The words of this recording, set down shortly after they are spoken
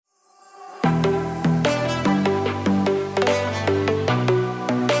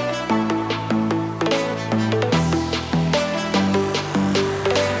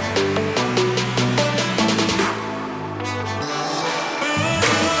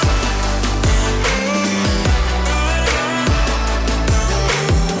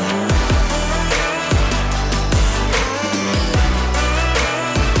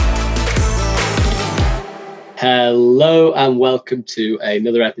Hello and welcome to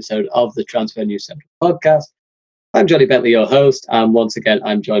another episode of the Transfer News Central podcast. I'm Johnny Bentley, your host, and once again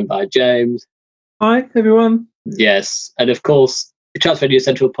I'm joined by James. Hi everyone. Yes, and of course the Transfer News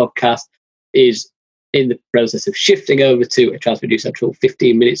Central podcast is in the process of shifting over to a Transfer News Central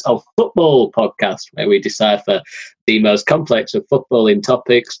 15 minutes of football podcast, where we decipher the most complex of footballing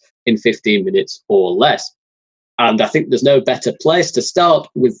topics in 15 minutes or less. And I think there's no better place to start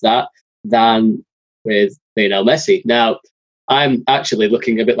with that than with Lionel Messi. Now, I'm actually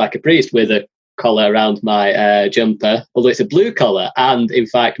looking a bit like a priest with a collar around my jumper, although it's a blue collar. And in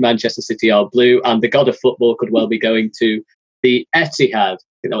fact, Manchester City are blue, and the god of football could well be going to the Etihad. I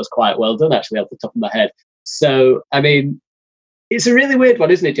think that was quite well done, actually, off the top of my head. So, I mean, it's a really weird one,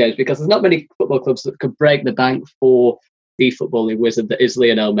 isn't it, James? Because there's not many football clubs that could break the bank for the footballing wizard that is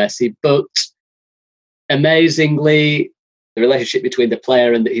Lionel Messi. But amazingly, the relationship between the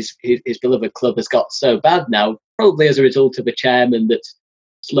player and his beloved club has got so bad now, probably as a result of a chairman that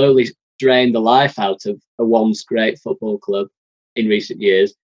slowly drained the life out of a once great football club in recent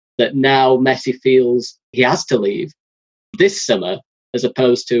years, that now Messi feels he has to leave this summer as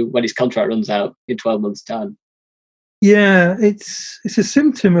opposed to when his contract runs out in 12 months' time. Yeah, it's a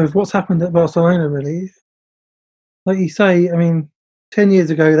symptom of what's happened at Barcelona, really. Like you say, I mean, 10 years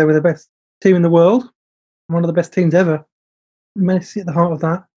ago they were the best team in the world, one of the best teams ever. Messi at the heart of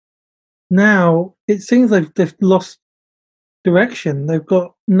that. Now it seems they've lost direction. They've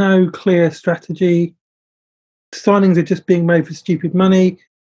got no clear strategy. Signings are just being made for stupid money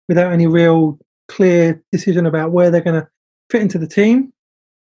without any real clear decision about where they're going to fit into the team.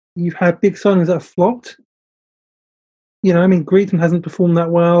 You've had big signings that have flopped. You know, I mean, Griezmann hasn't performed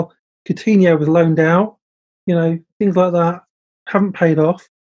that well. Coutinho was loaned out. You know, things like that haven't paid off.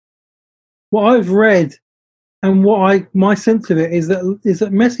 What I've read and my sense of it is that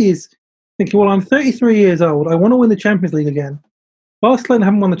Messi is thinking, well, I'm 33 years old. I want to win the Champions League again. Barcelona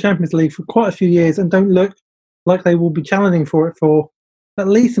haven't won the Champions League for quite a few years and don't look like they will be challenging for it for at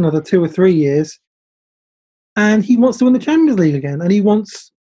least another 2 or 3 years. And he wants to win the Champions League again. And he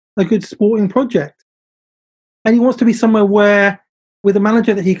wants a good sporting project. And he wants to be somewhere with a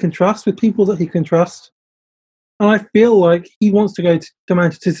manager that he can trust, with people that he can trust. And I feel like he wants to go to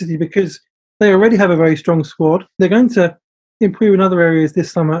Manchester City because they already have a very strong squad. They're going to improve in other areas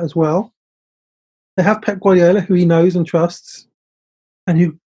this summer as well. They have Pep Guardiola, who he knows and trusts, and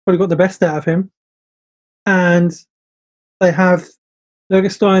who probably got the best out of him. And they have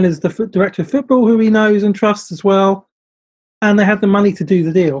Jürgen Stein as the director of football, who he knows and trusts as well. And they have the money to do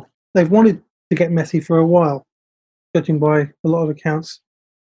the deal. They've wanted to get Messi for a while, judging by a lot of accounts.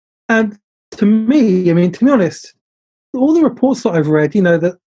 And to me, I mean, to be honest, all the reports that I've read, you know,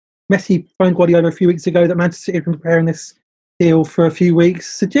 that Messi phoned Guardiola a few weeks ago, that Manchester City have been preparing this deal for a few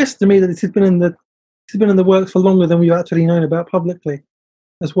weeks, suggests to me that this has been in the works for longer than we've actually known about publicly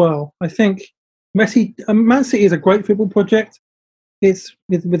as well. I think Man City is a great football project. It's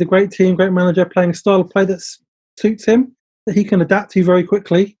with a great team, great manager, playing a style of play that suits him, that he can adapt to very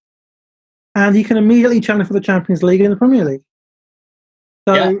quickly, and he can immediately challenge for the Champions League and the Premier League.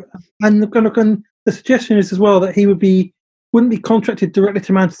 So, yeah. And the suggestion is as well that he wouldn't be contracted directly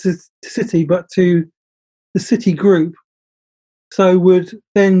to Manchester City, but to the City Group. So would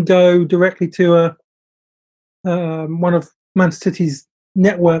then go directly to one of Manchester City's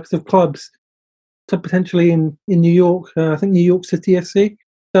networks of clubs, so potentially in New York, I think New York City FC.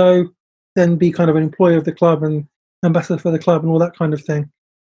 So then be kind of an employee of the club and ambassador for the club and all that kind of thing.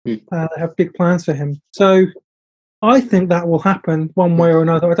 They have big plans for him. So I think that will happen one way or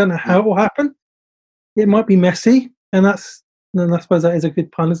another. I don't know how it will happen. It might be Messi, and I suppose that is a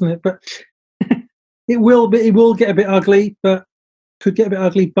good pun, isn't it? But it will get a bit ugly, but could get a bit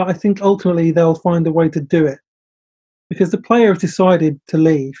ugly. But I think ultimately they'll find a way to do it because the player has decided to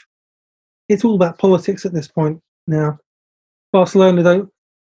leave. It's all about politics at this point now. Barcelona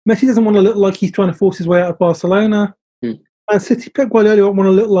Messi doesn't want to look like he's trying to force his way out of Barcelona. And City, Pep Guardiola don't want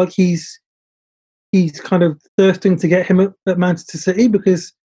to look like he's kind of thirsting to get him at Manchester City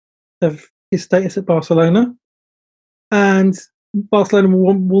because of his status at Barcelona. And Barcelona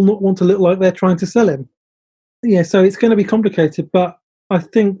will not want to look like they're trying to sell him. Yeah, so it's going to be complicated, but I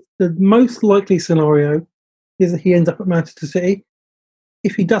think the most likely scenario is that he ends up at Manchester City.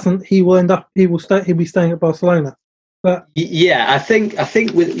 If he doesn't, he'll be staying at Barcelona. But yeah, I think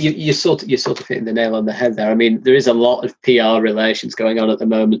with you sort of hitting the nail on the head there. I mean, there is a lot of PR relations going on at the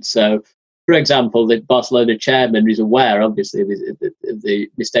moment. So, for example, the Barcelona chairman is aware, obviously, of the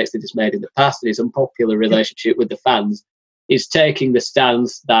mistakes that he's made in the past and his unpopular relationship with the fans. Is taking the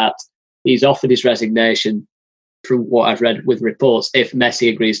stance that he's offered his resignation, from what I've read with reports, if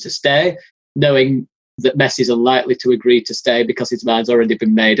Messi agrees to stay, knowing that Messi's unlikely to agree to stay because his mind's already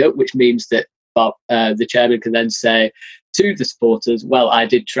been made up, which means that the chairman can then say to the supporters, well, I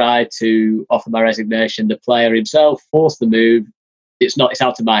did try to offer my resignation. The player himself forced the move. It's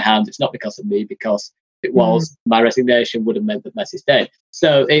out of my hands. It's not because of me, because if it was, my resignation would have meant that Messi stayed.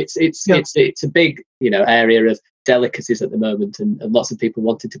 So it's a big area of delicacies at the moment, and lots of people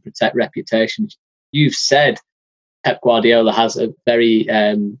wanted to protect reputation. You've said Pep Guardiola has a very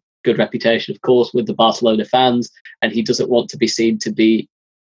good reputation, of course, with the Barcelona fans, and he doesn't want to be seen to be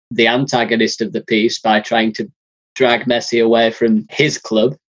the antagonist of the piece by trying to drag Messi away from his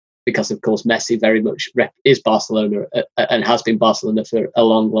club, because, of course, Messi very much is Barcelona and has been Barcelona for a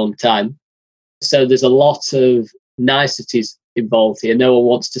long, long time. So there's a lot of niceties involved here. No one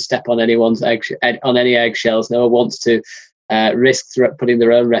wants to step on any eggshells. No one wants to risk putting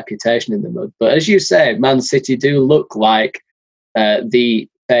their own reputation in the mud. But as you say, Man City do look like the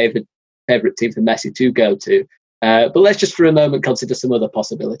favourite team for Messi to go to. But let's just for a moment consider some other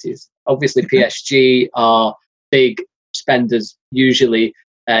possibilities. Obviously, PSG are big spenders usually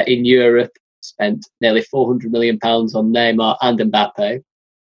in Europe, spent nearly £400 million on Neymar and Mbappe.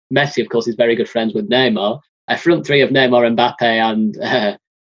 Messi, of course, is very good friends with Neymar. A front three of Neymar, Mbappe and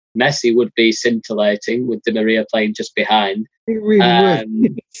Messi would be scintillating, with Di Maria playing just behind. It really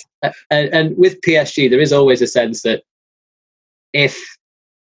would. And with PSG, there is always a sense that if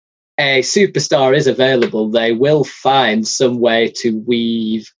a superstar is available, they will find some way to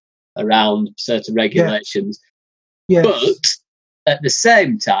weave around certain regulations. Yes. But at the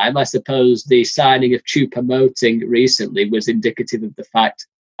same time, I suppose the signing of Choupo-Moting recently was indicative of the fact,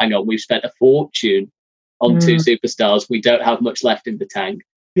 hang on, we've spent a fortune on two superstars. We don't have much left in the tank.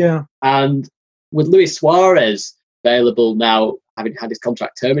 Yeah. And with Luis Suarez available now, having had his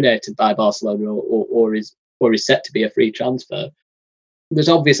contract terminated by Barcelona or is set to be a free transfer, there's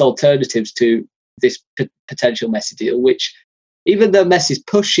obvious alternatives to this potential Messi deal, which, even though Messi's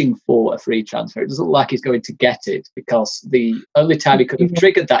pushing for a free transfer, it doesn't look like he's going to get it, because the only time he could have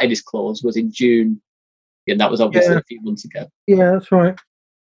triggered that in his clause was in June, and that was obviously a few months ago. Yeah, that's right.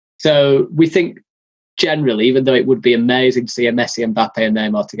 So we think generally, even though it would be amazing to see a Messi, Mbappe and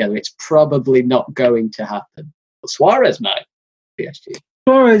Neymar together, it's probably not going to happen. But Suarez might, PSG.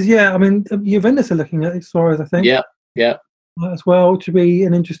 Suarez, yeah. I mean, Juventus are looking at it, Suarez, I think. Yeah. As well, which would be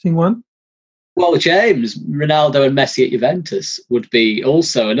an interesting one. Well, James, Ronaldo and Messi at Juventus would be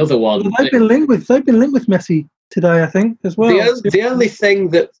also another one. Well, they've been linked with Messi today, I think, as well. The only thing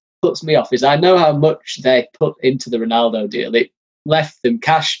that puts me off is I know how much they put into the Ronaldo deal. It left them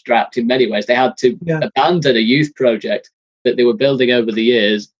cash-strapped in many ways. They had to abandon a youth project that they were building over the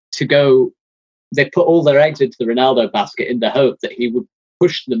years to go. They put all their eggs into the Ronaldo basket in the hope that he would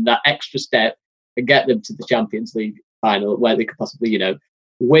push them that extra step and get them to the Champions League final, where they could possibly,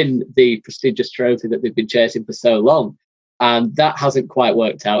 win the prestigious trophy that they've been chasing for so long. And that hasn't quite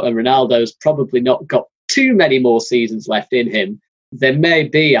worked out. And Ronaldo's probably not got too many more seasons left in him. There may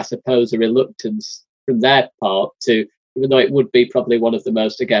be, I suppose, a reluctance from their part to, even though it would be probably one of the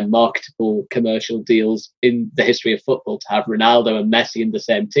most, again, marketable commercial deals in the history of football to have Ronaldo and Messi in the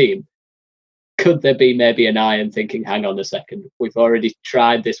same team. Could there be maybe an eye and thinking, hang on a second, we've already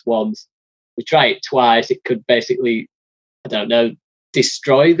tried this once. We try it twice. It could basically, I don't know,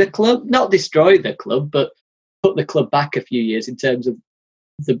 destroy the club. Not destroy the club, but put the club back a few years in terms of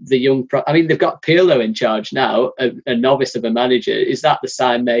the young. I mean, they've got Pirlo in charge now, a novice of a manager. Is that the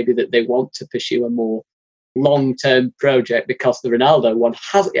sign maybe that they want to pursue a more long-term project, because the Ronaldo one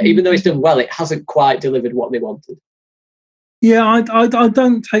hasn't, even though it's done well, it hasn't quite delivered what they wanted? Yeah, I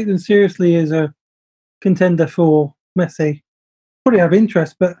don't take them seriously as a contender for Messi. Probably have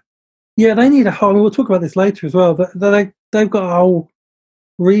interest, but yeah, they need a whole. We'll talk about this later as well. But they've got a whole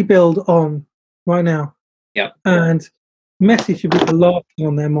rebuild on right now. Yeah, and Messi should be the last thing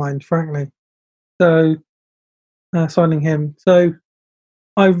on their mind, frankly. So signing him. So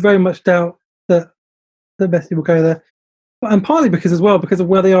I very much doubt that Messi will go there, and partly because of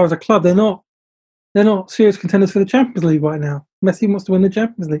where they are as a club, they're not serious contenders for the Champions League right now. Messi wants to win the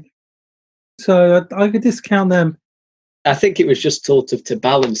Champions League, so I could discount them. I think it was just sort of to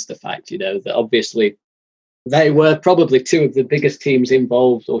balance the fact, that obviously they were probably two of the biggest teams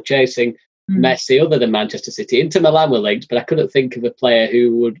involved or chasing Messi, other than Manchester City. Inter Milan were linked, but I couldn't think of a player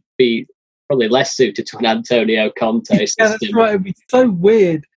who would be probably less suited to an Antonio Conte system. Yeah, that's right. It'd be so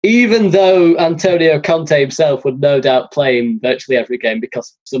weird. Even though Antonio Conte himself would no doubt play in virtually every game,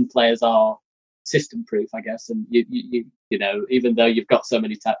 because some players are system-proof, I guess, and you even though you've got so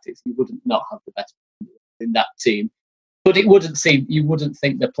many tactics, you wouldn't not have the best in that team. But you wouldn't think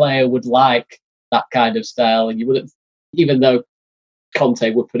the player would like that kind of style, and you wouldn't, even though Conte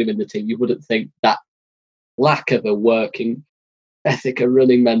would put him in the team, you wouldn't think that lack of a working ethic, a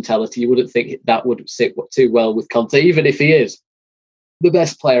running mentality. You wouldn't think that would sit too well with Conte, even if he is the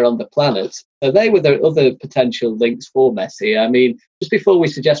best player on the planet. So they were the other potential links for Messi. I mean, just before we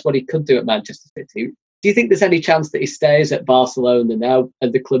suggest what he could do at Manchester City, do you think there's any chance that he stays at Barcelona now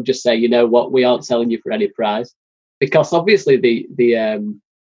and the club just say, you know what, we aren't selling you for any price? Because obviously I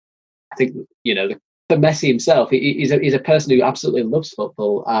think, you know, for Messi himself, he's a person who absolutely loves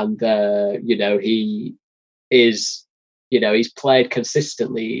football, and you know, he is, you know, he's played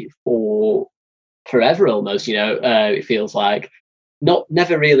consistently for forever almost. You know, it feels like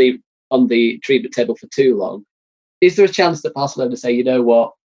never really on the treatment table for too long. Is there a chance that Barcelona say, you know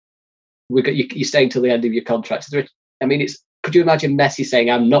what, you're staying till the end of your contract? Could you imagine Messi saying,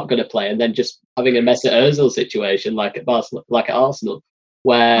 I'm not going to play, and then just having a Mesut Ozil situation like at Barcelona, like at Arsenal,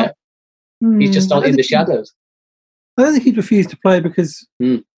 where he's just in the shadows? I don't think he'd refuse to play because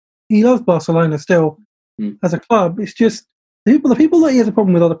he loves Barcelona still as a club. It's just the people that he has a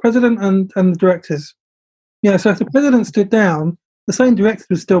problem with are the president and the directors. Yeah, so if the president stood down, the same directors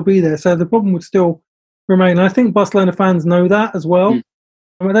would still be there, so the problem would still remain. And I think Barcelona fans know that as well.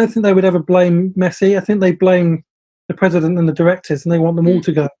 I don't think they would ever blame Messi. I think they blame the president and the directors, and they want them all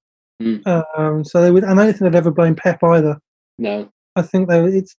to go. So they would, and I don't think they'd ever blame Pep either. No, I think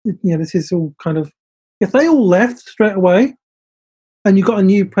this is all kind of, if they all left straight away, and you got a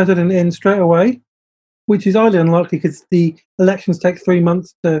new president in straight away, which is highly unlikely because the elections take 3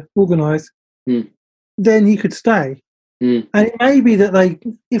 months to organise, then he could stay. And it may be that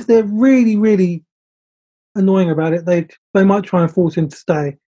if they're really, really annoying about it, they might try and force him to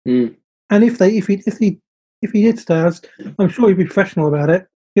stay. And if he did stay, I'm sure he'd be professional about it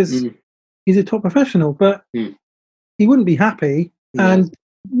because he's a top professional. But he wouldn't be happy, and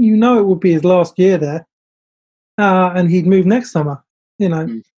you know it would be his last year there, and he'd move next summer. You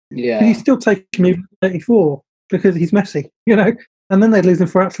know, but he'd still take him even 34 because he's Messi. You know, and then they'd lose him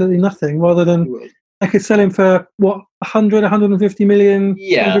for absolutely nothing, rather than they could sell him for what 150 million.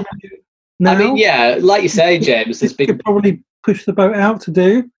 Yeah. Now, I mean, yeah, like you say, James, they could probably push the boat out to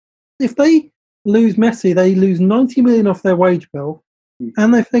do. If they lose Messi, they lose 90 million off their wage bill,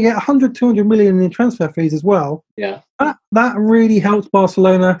 and if they get 100, 200 million in transfer fees as well, that really helps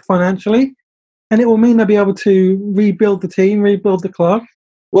Barcelona financially, and it will mean they'll be able to rebuild the team, rebuild the club.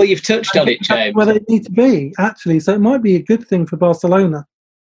 Well, you've touched on it, James. Where they need to be, actually, so it might be a good thing for Barcelona.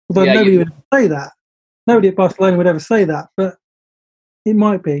 Although nobody would say that. Nobody at Barcelona would ever say that, but it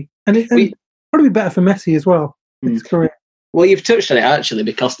might be. And it'd probably be better for Messi as well, his career. Well, you've touched on it, actually,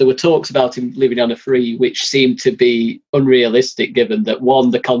 because there were talks about him leaving on a free, which seemed to be unrealistic, given that,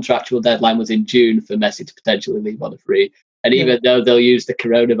 one, the contractual deadline was in June for Messi to potentially leave on a free. And even though they'll use the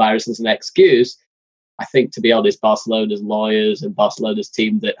coronavirus as an excuse, I think, to be honest, Barcelona's lawyers and Barcelona's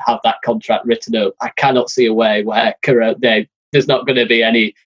team that have that contract written up, I cannot see a way where there's not going to be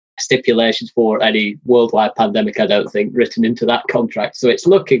any stipulations for any worldwide pandemic, I don't think, written into that contract. So it's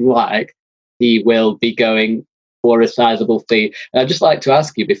looking like he will be going for a sizable fee. And I'd just like to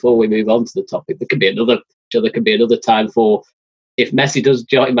ask you, before we move on to the topic, there could be another time for, if Messi does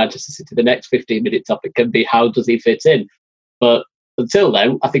join Manchester City, the next 15-minute topic can be, how does he fit in? But until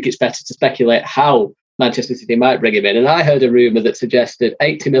then, I think it's better to speculate how Manchester City might bring him in. And I heard a rumour that suggested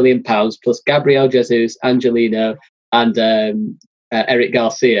 £80 million plus Gabriel Jesus, Angelino, and Eric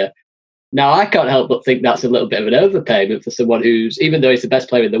Garcia. Now, I can't help but think that's a little bit of an overpayment for someone who's, even though he's the best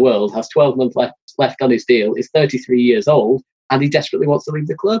player in the world, has 12 months left on his deal, is 33 years old, and he desperately wants to leave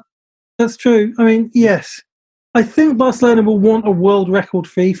the club. That's true. I mean, yes. I think Barcelona will want a world record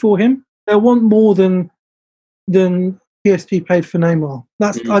fee for him. They'll want more than PSG paid for Neymar.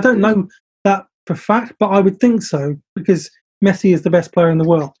 I don't know that for a fact, but I would think so, because Messi is the best player in the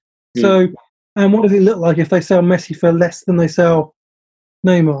world. So, and what does it look like if they sell Messi for less than they sell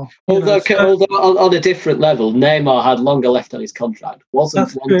Neymar? Although on a different level, Neymar had longer left on his contract,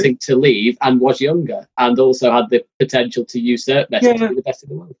 wasn't wanting to leave, and was younger, and also had the potential to usurp Messi to be the best in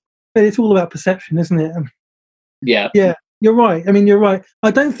the world. But it's all about perception, isn't it? Yeah, you're right. I mean, you're right.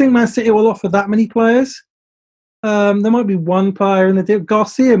 I don't think Man City will offer that many players. There might be one player in the deal.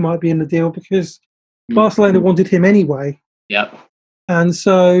 Garcia might be in the deal because Barcelona wanted him anyway. Yeah. And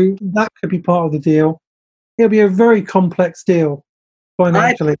so that could be part of the deal. It'll be a very complex deal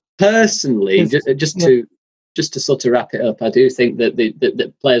financially. I personally, just to sort of wrap it up, I do think that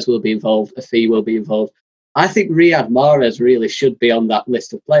the players will be involved, a fee will be involved. I think Riyad Mahrez really should be on that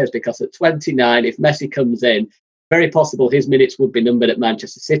list of players, because at 29, if Messi comes in, very possible his minutes would be numbered at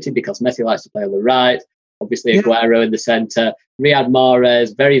Manchester City, because Messi likes to play on the right. Obviously, Aguero in the centre. Riyad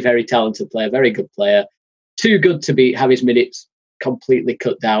Mahrez, very, very talented player, very good player. Too good to have his minutes completely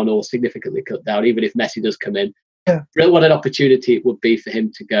cut down or significantly cut down, even if Messi does come in. Yeah. What an opportunity it would be for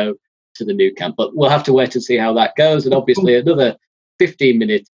him to go to the Nou Camp. But we'll have to wait and see how that goes. And obviously another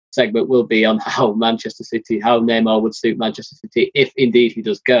 15-minute segment will be on how Neymar would suit Manchester City if indeed he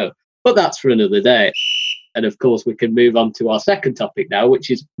does go. But that's for another day. And of course, we can move on to our second topic now, which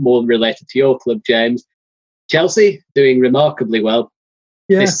is more related to your club, James. Chelsea doing remarkably well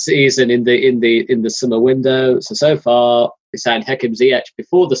this season in the summer window. So far, they signed Hakim Ziyech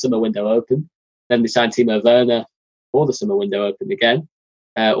before the summer window opened. Then they signed Timo Werner before the summer window opened again,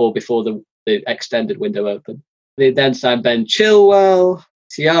 or before the extended window opened. They then signed Ben Chilwell,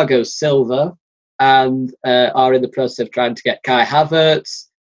 Thiago Silva, and are in the process of trying to get Kai Havertz.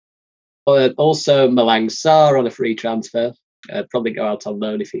 Also, Malang Sarr on a free transfer. Probably go out on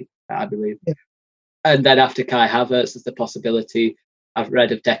loan I believe. Yeah. And then after Kai Havertz, there's the possibility I've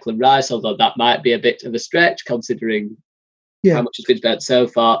read of Declan Rice, although that might be a bit of a stretch considering how much has been spent so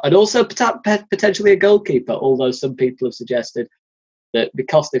far. And also potentially a goalkeeper, although some people have suggested that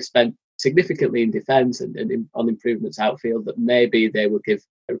because they've spent significantly in defence and on improvements outfield, that maybe they will give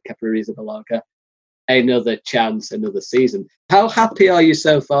Kepa Arrizabalaga another chance, another season. How happy are you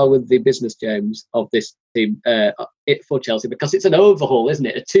so far with the business, James, of this team for Chelsea? Because it's an overhaul, isn't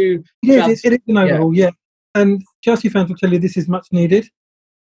it? It is an overhaul, yeah. And Chelsea fans will tell you this is much needed.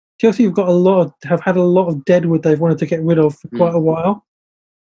 Chelsea have had a lot of deadwood they've wanted to get rid of for quite a while.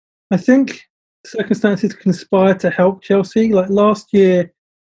 I think circumstances conspire to help Chelsea. Like last year,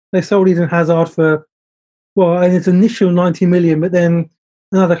 they sold Eden Hazard for, in its initial 90 million, but then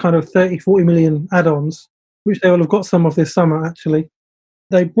another kind of 30, 40 million add-ons, which they will have got some of this summer, actually.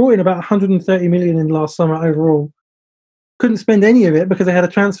 They brought in about 130 million in last summer overall. Couldn't spend any of it because they had a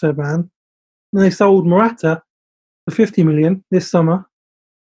transfer ban. And they sold Morata for 50 million this summer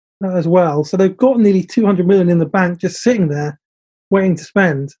as well. So they've got nearly 200 million in the bank just sitting there waiting to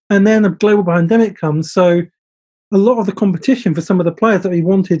spend. And then a global pandemic comes, so a lot of the competition for some of the players that we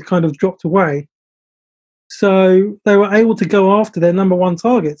wanted kind of dropped away. So they were able to go after their number one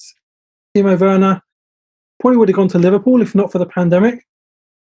targets. Timo Werner probably would have gone to Liverpool if not for the pandemic.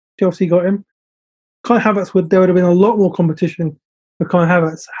 Chelsea got him. Kai Havertz, there would have been a lot more competition for Kai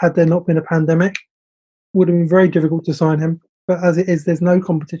Havertz had there not been a pandemic. Would have been very difficult to sign him. But as it is, there's no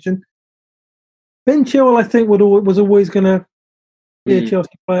competition. Ben Chilwell, I think, was always going to be a Chelsea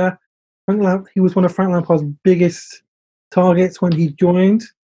player. He was one of Frank Lampard's biggest targets when he joined.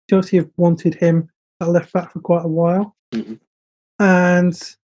 Chelsea have wanted him at left back for quite a while. Mm-hmm. And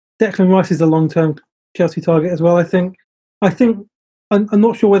Declan Rice is a long-term Chelsea target as well, I think. I'm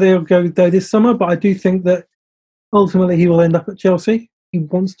not sure whether he'll go there this summer, but I do think that ultimately he will end up at Chelsea. He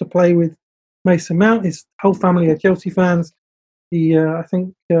wants to play with Mason Mount. His whole family are Chelsea fans. I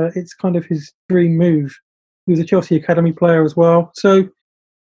think it's kind of his dream move. He was a Chelsea Academy player as well. So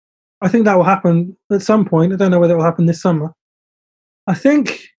I think that will happen at some point. I don't know whether it will happen this summer. I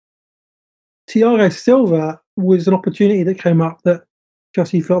think Thiago Silva was an opportunity that came up that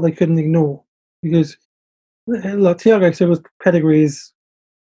Chelsea felt they couldn't ignore because Thiago Silva's pedigree is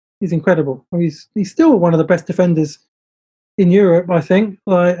incredible. I mean, he's still one of the best defenders in Europe, I think.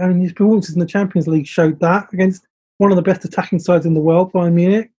 His performances in the Champions League showed that against one of the best attacking sides in the world, Bayern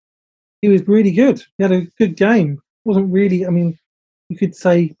Munich. He was really good. He had a good game. Wasn't really, you could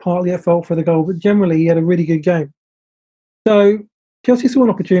say partly at fault for the goal, but generally he had a really good game. So Chelsea saw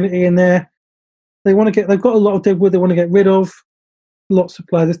an opportunity in there. They've got a lot of deadwood they want to get rid of. Lots of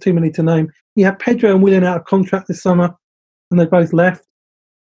players, there's too many to name. You have Pedro and Willian out of contract this summer, and they both left.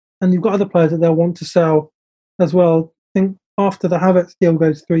 And you've got other players that they'll want to sell as well. I think after the Havertz deal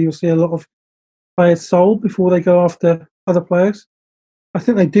goes through, you'll see a lot of players sold before they go after other players. I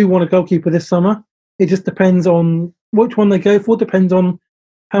think they do want a goalkeeper this summer. It just depends on which one they go for, depends on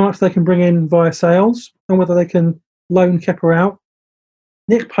how much they can bring in via sales and whether they can loan Kepa out.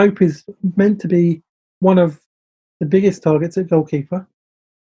 Nick Pope is meant to be one of the biggest targets at goalkeeper,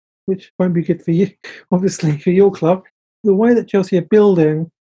 which won't be good for you, obviously, for your club. The way that Chelsea are building,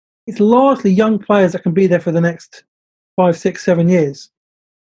 it's largely young players that can be there for the next 5, 6, 7 years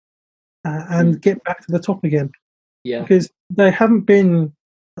and get back to the top again. Yeah. Because they haven't been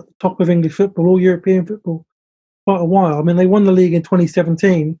at the top of English football or European football quite a while. They won the league in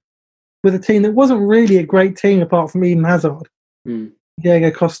 2017 with a team that wasn't really a great team apart from Eden Hazard,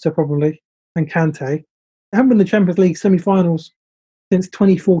 Diego Costa probably, and Kante. They haven't been in the Champions League semi-finals since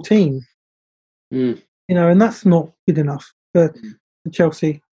 2014. And that's not good enough for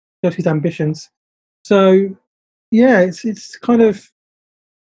Chelsea's ambitions. So, yeah, it's kind of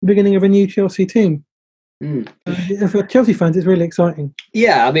the beginning of a new Chelsea team. For Chelsea fans, it's really exciting.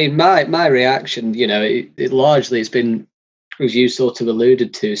 Yeah, my reaction, it largely has been as you sort of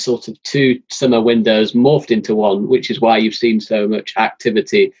alluded to, sort of two summer windows morphed into one, which is why you've seen so much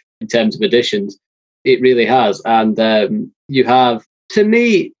activity in terms of additions. It really has. And you have, to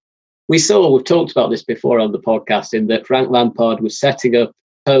me, we've talked about this before on the podcast, in that Frank Lampard was setting up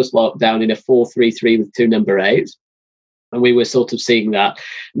post-lockdown in a 4-3-3 with two number 8s. And we were sort of seeing that.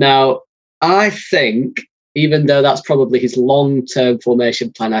 Now, I think, even though that's probably his long-term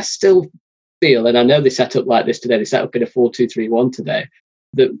formation plan, I still feel, and I know they set up like this today, they set up in a 4-2-3-1 today,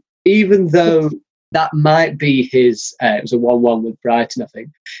 that even though that might be his, it was a 1-1 with Brighton, I think,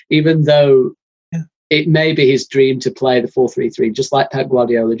 even though it may be his dream to play the 4-3-3, just like Pep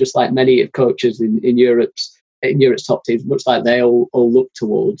Guardiola, just like many coaches in Europe's top teams, much like they all look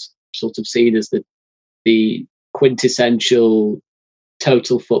towards, sort of seen as the quintessential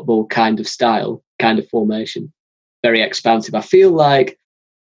total football kind of style, kind of formation, very expansive. I feel like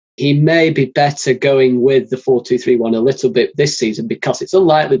he may be better going with the 4-2-3-1 a little bit this season, because it's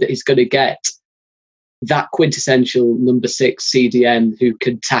unlikely that he's going to get that quintessential number 6 CDM who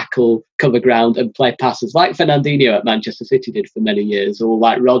can tackle, cover ground and play passes like Fernandinho at Manchester City did for many years, or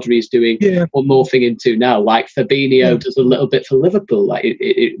like Rodri's doing or morphing into now, like Fabinho does a little bit for Liverpool, like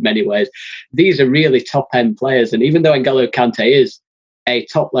in many ways. These are really top-end players, and even though N'Golo Kante is a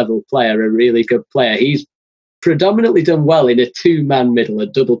top-level player, a really good player, he's predominantly done well in a two-man middle, a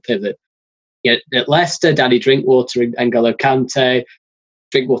double pivot. At Leicester, Danny Drinkwater and N'Golo Kante.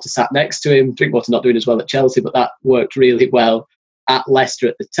 Drinkwater sat next to him. Drinkwater not doing as well at Chelsea, but that worked really well at Leicester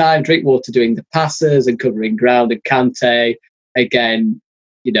at the time. Drinkwater doing the passes and covering ground, and Kante, again,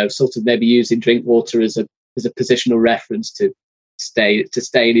 sort of maybe using Drinkwater as a positional reference to stay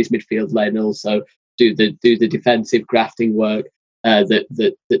in his midfield lane and also do the defensive grafting work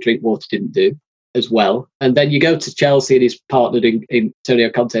that Drinkwater didn't do as well. And then you go to Chelsea, and he's partnered in Antonio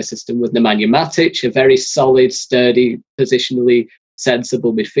Conte's system with Nemanja Matic, a very solid, sturdy, positionally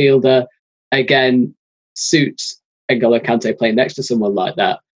sensible midfielder. Again, suits N'Golo Kante playing next to someone like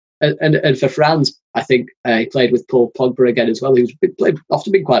that. And for France, I think he played with Paul Pogba again as well, who's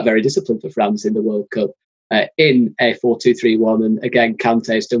often been quite very disciplined for France in the World Cup in a 4-2-3-1. And again,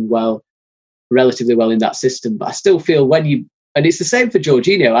 Kante's done relatively well in that system. But I still feel and it's the same for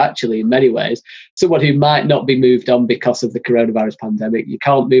Jorginho, actually, in many ways, someone who might not be moved on because of the coronavirus pandemic. You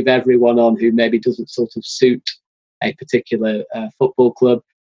can't move everyone on who maybe doesn't sort of suit a particular football club.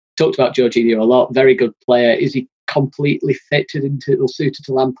 Talked about Jorginho a lot. Very good player. Is he completely fitted into or suited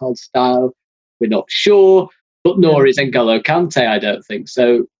to Lampard's style? We're not sure, but nor is N'Golo Kante, I don't think.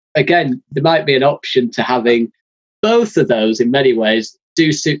 So again, there might be an option to having both of those in many ways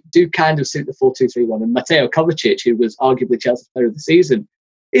do kind of suit the 4-2-3-1. And Mateo Kovacic, who was arguably Chelsea's player of the season,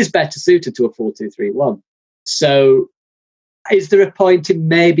 is better suited to a 4-2-3-1. So is there a point in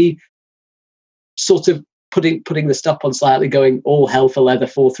maybe sort of putting the stop on slightly, going all hell for leather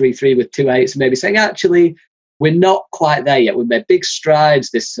 4-3-3 with 2 8s, and maybe saying, actually, we're not quite there yet. We've made big strides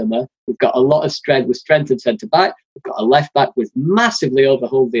this summer. We've got a lot of strength with strengthened centre-back. We've got a left-back with massively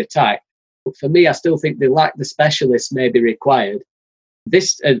overhauled the attack. But for me, I still think they lack the specialists maybe required.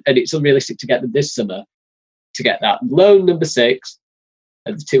 And it's unrealistic to get them this summer to get that lone number 6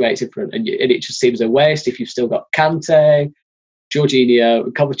 and the 2 8s in front. And it just seems a waste if you've still got Kante, Jorginho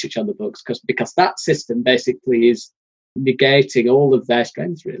and Kovacic on the books, because that system basically is negating all of their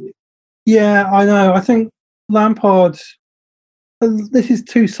strengths, really. Yeah, I know. I think Lampard, this is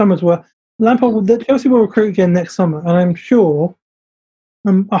 2 summers where Chelsea will recruit again next summer, and I'm sure,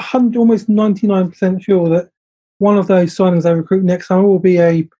 almost 99% sure that one of those signings they recruit next summer will be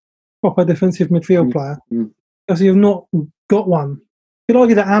a proper defensive midfield player. Because you've not got one. You could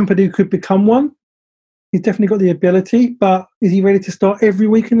argue that Ampadu could become one. He's definitely got the ability, but is he ready to start every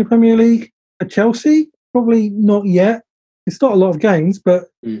week in the Premier League at Chelsea? Probably not yet. He's started a lot of games, but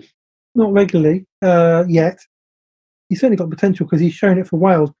not regularly yet. He's certainly got potential because he's shown it for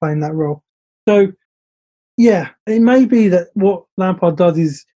Wales playing that role. So, yeah, it may be that what Lampard does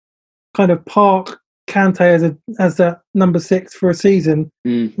is kind of park Kante as that number 6 for a season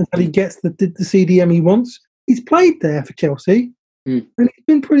until he gets the CDM he wants. He's played there for Chelsea. And he's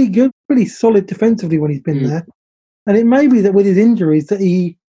been pretty good, pretty solid defensively when he's been there. And it may be that with his injuries that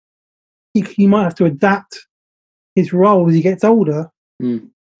he might have to adapt his role as he gets older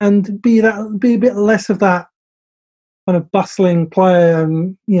and be a bit less of that kind of bustling player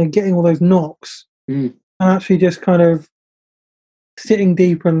and getting all those knocks and actually just kind of sitting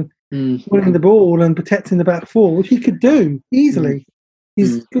deep and winning the ball and protecting the back four, which he could do easily.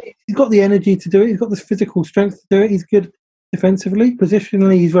 He's got the energy to do it. He's got the physical strength to do it. He's good defensively.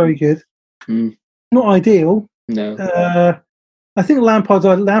 Positionally, he's very good. Not ideal. No. I think Lampard's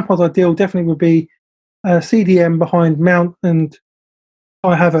ideal definitely would be CDM behind Mount and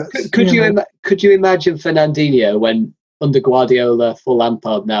Kai Havertz. Could you imagine Fernandinho when under Guardiola for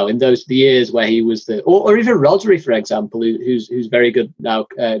Lampard now in the years where he was or even Rodri, for example, who's very good now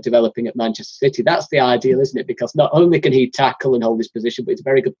developing at Manchester City? That's the ideal, isn't it? Because not only can he tackle and hold his position, but he's a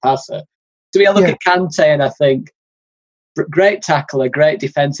very good passer. So we look at Kante and I think great tackler, great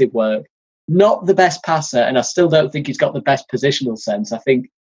defensive work, not the best passer, and I still don't think he's got the best positional sense. I think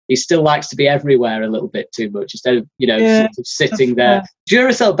he still likes to be everywhere a little bit too much instead of, sort of sitting there.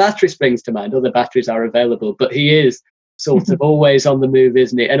 Duracell battery springs to mind. Other batteries are available, but he is sort of always on the move,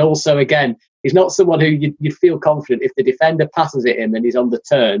 isn't he? And also, again, he's not someone who you'd feel confident if the defender passes it him and he's on the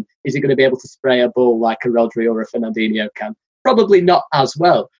turn, is he going to be able to spray a ball like a Rodri or a Fernandinho can? Probably not as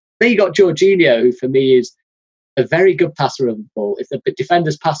well. Then you got Jorginho, who for me is a very good passer of the ball. If the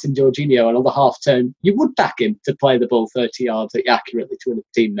defender's passing Jorginho and on the half turn, you would back him to play the ball 30 yards accurately to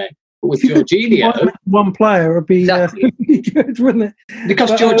a teammate. But with Jorginho, one player would be exactly good, wouldn't it? Because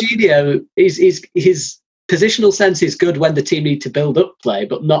Jorginho, his positional sense is good when the team need to build up play,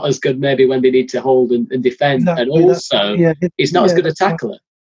 but not as good maybe when they need to hold and defend. Exactly, and also, he's not as good a tackler,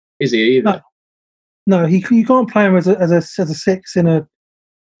 is he either? No, you can't play him as a 6 in a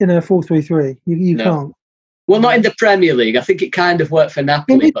 4-3-3. You can't. Well, not in the Premier League. I think it kind of worked for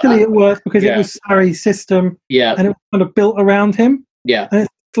Napoli. In Italy, it worked because it was Sarri's system, and it was kind of built around him. Yeah, and it's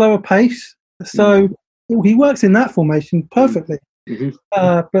slower pace, so he works in that formation perfectly. Mm-hmm.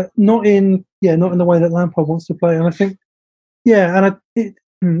 But not in the way that Lampard wants to play. And I think,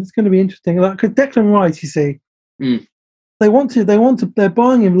 it's going to be interesting. Because Declan Rice, you see, they're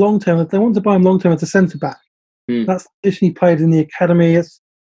buying him long term. They want to buy him long term as a centre back. That's the position he played in the academy. It's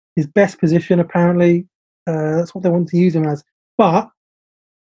his best position, apparently. That's what they want to use him as. But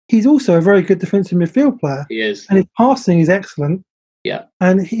he's also a very good defensive midfield player. He is. And his passing is excellent. Yeah.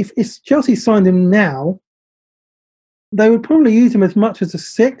 And if Chelsea signed him now, they would probably use him as much as a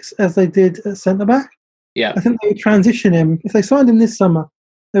 6 as they did at centre-back. Yeah. I think they would transition him. If they signed him this summer,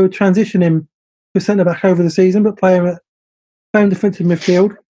 they would transition him to centre-back over the season, but play him defensive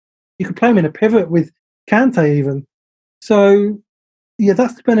midfield. You could play him in a pivot with Kante even. So,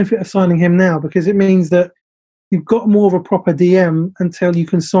 that's the benefit of signing him now, because it means that you've got more of a proper DM until you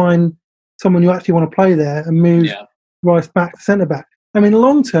can sign someone you actually want to play there and move Rice back to centre-back. I mean,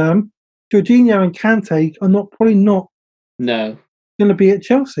 long term, Jorginho and Kante are probably not going to be at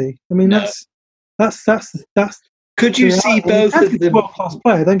Chelsea. I mean, that's. Could you see both of them? World-class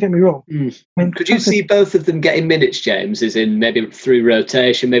player. Don't get me wrong. I mean, could you see both of them getting minutes, James? As in maybe through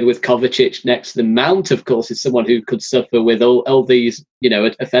rotation, maybe with Kovacic next to them. Mount, of course, is someone who could suffer with all these,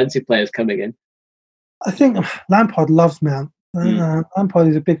 offensive players coming in. I think Lampard loves Mount. Lampard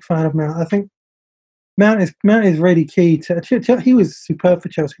is a big fan of Mount. I think Mount is really key to. He was superb for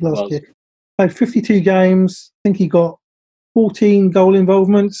Chelsea last year. Played 52 games. I think he got 14 goal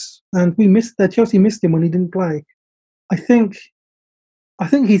involvements, and Chelsea missed him when he didn't play. I think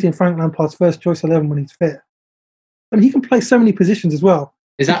he's in Frank Lampard's first choice 11 when he's fit. I mean, he can play so many positions as well.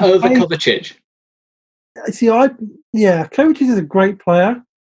 Is that over Kovacic? See, Kovacic is a great player.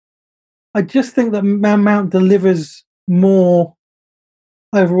 I just think that Mount delivers more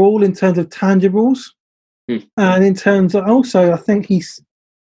overall in terms of tangibles, and in terms of also, I think he's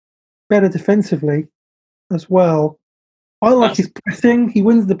better defensively as well. I like his pressing. He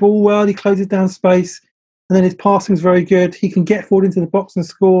wins the ball well. He closes down space. And then his passing is very good. He can get forward into the box and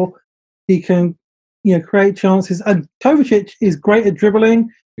score. He can, create chances. And Kovacic is great at dribbling.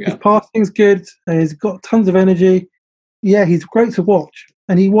 Yeah. His passing is good. He's got tons of energy. Yeah, he's great to watch.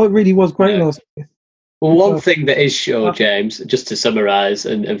 And he really was great last year. Well, one thing that is sure, James, just to summarise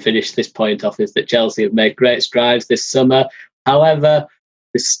and finish this point off, is that Chelsea have made great strides this summer. However,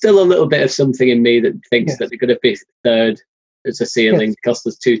 there's still a little bit of something in me that thinks that they're going to be third. It's a ceiling because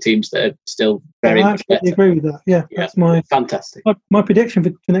there's two teams that are still very much better. I agree with that. Yeah, that's fantastic. My prediction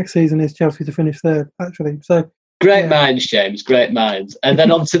for next season is Chelsea to finish third. Actually, so great minds, James. Great minds. And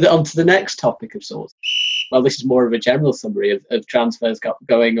then on to the next topic of sorts. Well, this is more of a general summary of transfers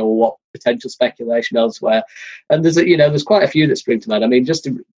going or what potential speculation elsewhere. And there's quite a few that spring to mind. I mean, this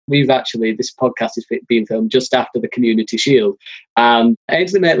podcast is being filmed just after the Community Shield. And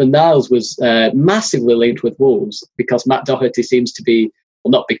Ainsley Maitland-Niles was massively linked with Wolves because Matt Doherty seems to be,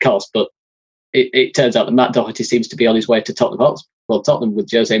 well, not because, but it turns out that Matt Doherty seems to be on his way to Tottenham with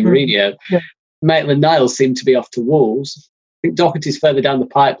Jose Mourinho. Yeah. Maitland-Niles seemed to be off to Wolves. I think Doherty's further down the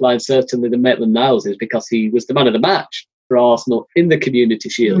pipeline, certainly, than Maitland-Niles is because he was the man of the match for Arsenal in the Community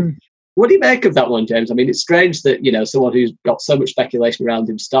Shield. What do you make of that one, James? I mean, it's strange that, someone who's got so much speculation around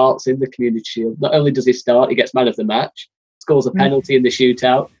him starts in the Community Shield. Not only does he start, he gets man of the match, scores a penalty in the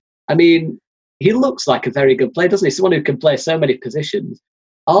shootout. I mean, he looks like a very good player, doesn't he? Someone who can play so many positions.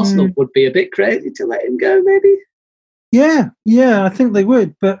 Arsenal would be a bit crazy to let him go, maybe. Yeah, I think they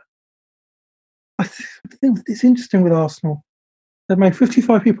would, but I think it's interesting with Arsenal. They've made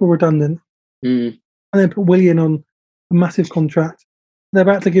 55 people redundant, and then put Willian on a massive contract. They're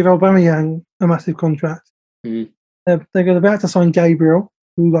about to give Aubameyang a massive contract. They're about to sign Gabriel,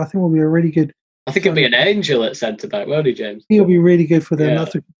 who I think will be a really good. I think he'll be an angel at centre back, won't he, James? He'll be really good for them. Yeah.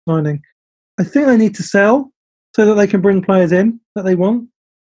 That's a good signing. I think they need to sell so that they can bring players in that they want.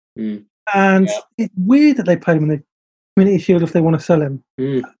 And it's weird that they play him in the Community Shield if they want to sell him.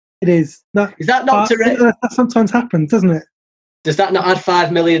 It is. Is that not that sometimes happens, doesn't it? Does that not add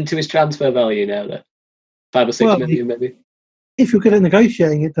 5 million to his transfer value now, though? 5 or 6 million, maybe? If you're good at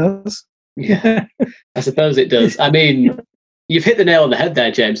negotiating, it does. Yeah, I suppose it does. I mean, you've hit the nail on the head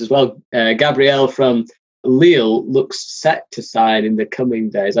there, James, as well. Gabriel from Lille looks set to sign in the coming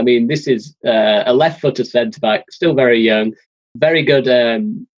days. I mean, this is a left-footed centre-back, still very young, very good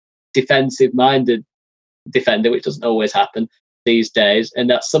defensive-minded defender, which doesn't always happen these days, and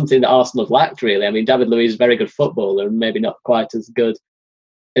that's something that Arsenal have lacked, really. I mean, David Luiz is a very good footballer and maybe not quite as good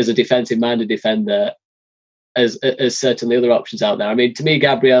as a defensive-minded defender as certainly other options out there. I mean, to me,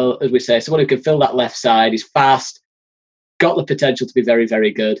 Gabriel, as we say, someone who can fill that left side, he's fast, got the potential to be very, very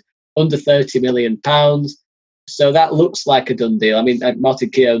good, under £30 million. So that looks like a done deal. I mean, Martin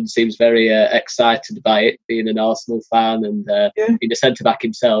Keown seems very excited by it, being an Arsenal fan and being a centre-back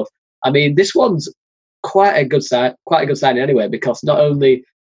himself. I mean, this one's quite a good signing anyway, because not only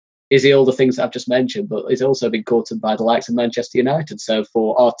is he all the things that I've just mentioned, but he's also been courted by the likes of Manchester United. So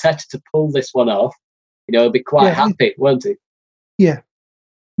for Arteta to pull this one off, he'll be quite happy, won't he? Yeah,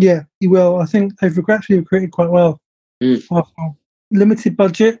 he will. I think they've actually recruited quite well. Limited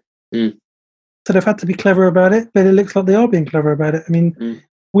budget, so they've had to be clever about it, but it looks like they are being clever about it. I mean,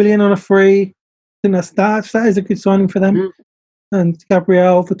 Willian on a free, I think that is a good signing for them. And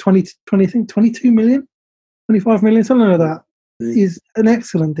Gabriel for 22 million, 25 million, something like that, is an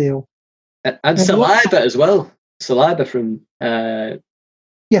excellent deal. And Saliba as well. Saliba from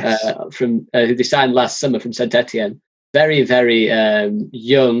who they signed last summer from Saint Etienne. Very, very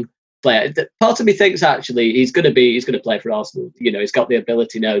young player. Part of me thinks actually he's going to play for Arsenal. He's got the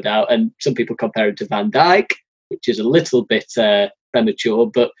ability, no doubt. And some people compare him to Van Dijk, which is a little bit premature,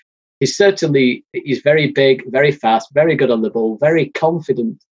 but he's very big, very fast, very good on the ball, very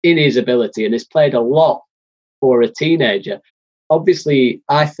confident in his ability, and has played a lot for a teenager. Obviously,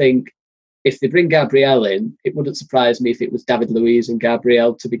 I think if they bring Gabriel in, it wouldn't surprise me if it was David Luiz and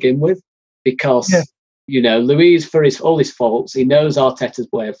Gabriel to begin with, because Luiz, for all his faults, he knows Arteta's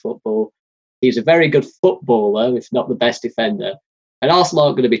way of football. He's a very good footballer, if not the best defender. And Arsenal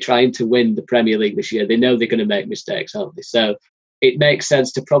aren't going to be trying to win the Premier League this year. They know they're going to make mistakes, aren't they? So it makes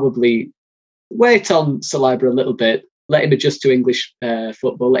sense to probably wait on Saliba a little bit, let him adjust to English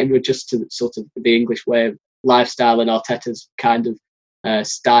football, let him adjust to sort of the English way of lifestyle and Arteta's kind of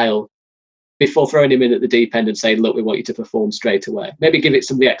style, before throwing him in at the deep end and saying, look, we want you to perform straight away. Maybe give it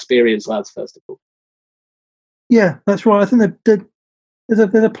some of the experienced lads first of all. Yeah, that's right. I think there's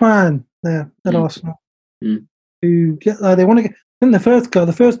a plan there at Arsenal to get. They want to get. I think the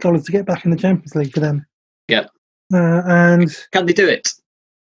first goal is to get back in the Champions League for them. Yeah. And can they do it?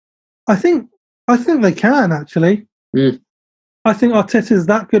 I think they can actually. I think Arteta's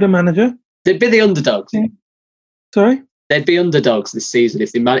that good a manager. They'd be the underdogs. Sorry? They'd be underdogs this season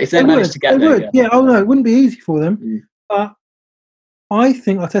if they managed to get there. Yeah. Oh no, it wouldn't be easy for them. But I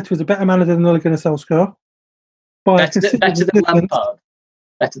think Arteta was a better manager than Ole Gunnar Solskjaer. Better than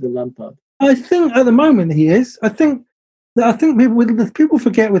Lampard. I think at the moment he is. I think people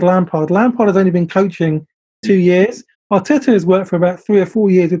forget with Lampard. Lampard has only been coaching 2 years. Arteta has worked for about 3 or 4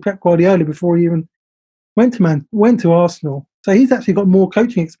 years with Pep Guardiola before he even went to Arsenal. So he's actually got more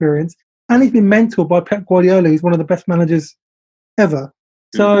coaching experience, and he's been mentored by Pep Guardiola, who's one of the best managers ever.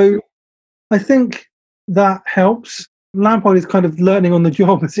 So I think that helps. Lampard is kind of learning on the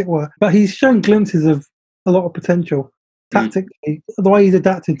job, as it were, but he's shown glimpses of a lot of potential tactically. The way he's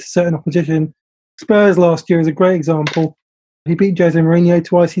adapted to certain opposition. Spurs last year is a great example. He beat Jose Mourinho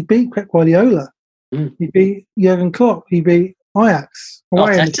twice. He beat Pep Guardiola. He beat Jurgen Klopp. He beat Ajax.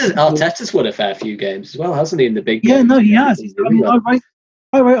 Arteta's won a fair few games as well, hasn't he? In the big games. Yeah, no, he has.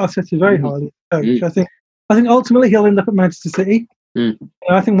 I rate Arteta very highly. I think ultimately he'll end up at Manchester City.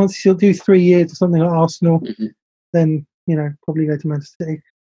 I think once he'll do 3 years or something at Arsenal, then probably go to Manchester City.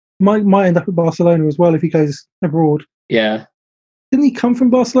 Might end up at Barcelona as well if he goes abroad. Yeah. Didn't he come from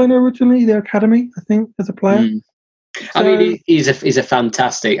Barcelona originally, their academy, I think, as a player? I mean, he's a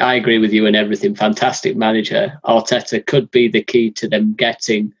fantastic, I agree with you and everything, fantastic manager. Arteta could be the key to them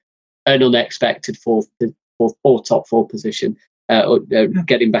getting an unexpected fourth or top four position,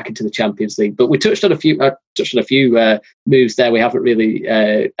 getting back into the Champions League. But we touched on a few moves there we haven't really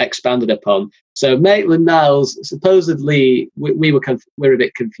expanded upon. So Maitland-Niles, supposedly we're a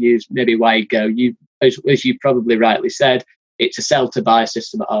bit confused. Maybe why he'd go. As you probably rightly said, it's a sell to buy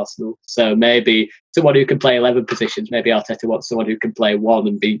system at Arsenal. So maybe someone who can play 11 positions. Maybe Arteta wants someone who can play one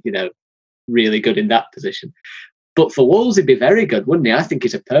and be, really good in that position. But for Wolves, he'd be very good, wouldn't he? I think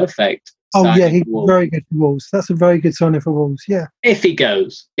he's a perfect. Oh yeah, he's very good for Wolves. That's a very good signing for Wolves. Yeah. If he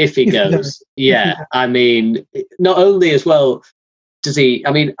goes, yeah. I mean, not only as well does he.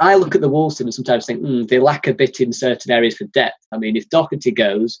 I mean, I look at the Wolves team and sometimes think they lack a bit in certain areas for depth. I mean, if Doherty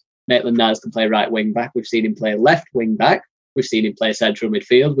goes, Maitland-Niles can play right wing back. We've seen him play left wing back. We've seen him play central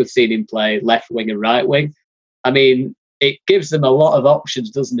midfield. We've seen him play left wing and right wing. I mean, it gives them a lot of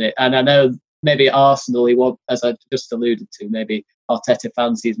options, doesn't it? And I know maybe at Arsenal, as I just alluded to, maybe Arteta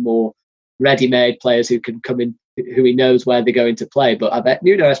fancies more ready-made players who can come in, who he knows where they're going to play. But I bet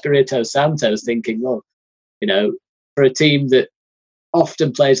Nuno Espirito Santo is thinking, look, for a team that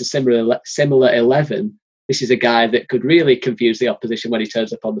often plays a similar 11, this is a guy that could really confuse the opposition when he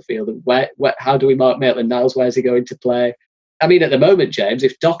turns up on the field. And how do we mark Maitland-Niles? Where's he going to play? I mean, at the moment, James,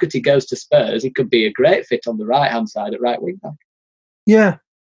 if Doherty goes to Spurs, he could be a great fit on the right-hand side at right wing back. Yeah,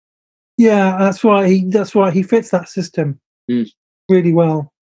 that's why he fits that system really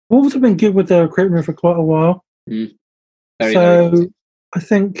well. Wolves have been good with their recruitment for quite a while, very I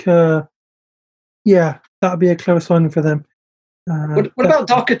think, that'd be a clever signing for them. What about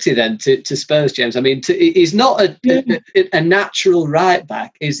Doherty then to Spurs, James? I mean, he's not a natural right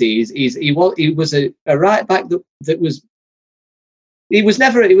back, is he? He was a right back that was. He was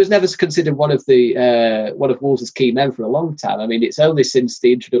never considered one of Wolves' key men for a long time. I mean, it's only since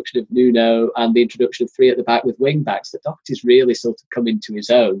the introduction of Nuno and the introduction of three at the back with wing backs that Doherty's really sort of come into his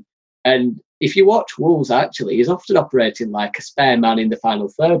own. And if you watch Wolves, actually, he's often operating like a spare man in the final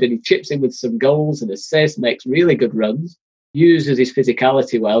third, and he chips in with some goals and assists, makes really good runs, uses his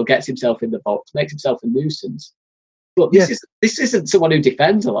physicality well, gets himself in the box, makes himself a nuisance. But this isn't someone who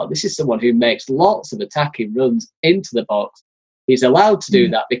defends a lot. This is someone who makes lots of attacking runs into the box. He's allowed to do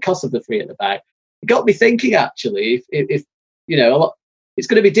that because of the three at the back. It got me thinking, actually, if it's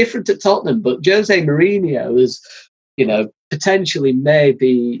going to be different at Tottenham, but Jose Mourinho is, potentially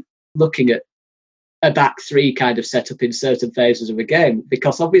maybe looking at a back three kind of setup in certain phases of a game,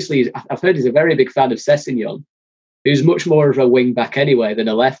 because obviously I've heard he's a very big fan of Sessegnon, who's much more of a wing back anyway than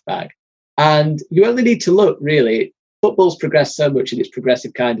a left back. And you only need to look, really. Football's progressed so much in its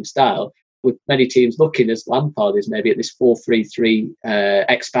progressive kind of style, with many teams looking, as Lampard is, maybe at this 4-3-3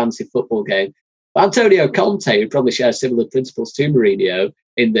 expansive football game. But Antonio Conte, who probably shares similar principles to Mourinho,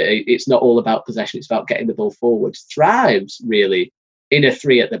 in that it's not all about possession, it's about getting the ball forward, thrives really in a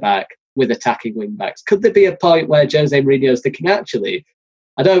three at the back with attacking wing backs. Could there be a point where Jose Mourinho is thinking, actually,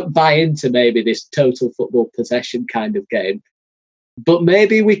 I don't buy into maybe this total football possession kind of game, but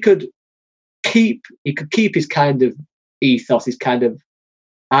maybe he could keep his kind of ethos, his kind of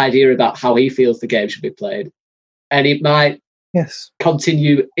idea about how he feels the game should be played, and it might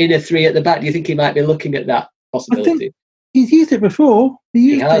continue in a three at the back. Do you think he might be looking at that possibility? I think he's used it before.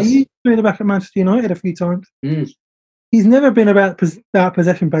 He used it in the back at Manchester United a few times. He's never been about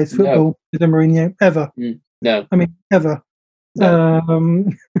possession-based football with Mourinho, ever. No. I mean, ever.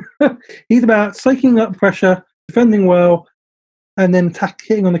 No. He's about soaking up pressure, defending well, and then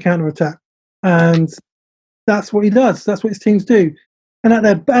hitting on the counter-attack. And that's what he does. That's what his teams do. And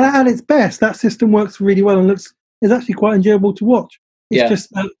at its best, that system works really well and is actually quite enjoyable to watch. It's just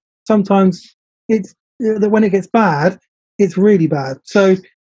that sometimes it's that when it gets bad, it's really bad. So,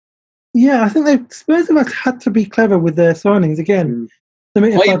 I think Spurs have had to be clever with their signings again.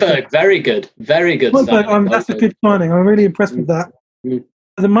 Højbjerg, very good. Højbjerg, that's a good signing. I'm really impressed with that.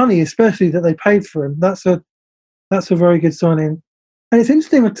 The money, especially that they paid for him, that's a very good signing. And it's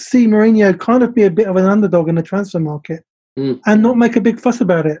interesting to see Mourinho kind of be a bit of an underdog in the transfer market. And not make a big fuss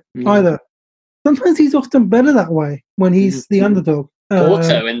about it either. Sometimes he's often better that way when he's the underdog.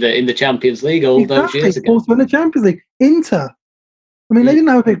 Porto in the Champions League those years ago. Porto in the Champions League. Inter. I mean, they didn't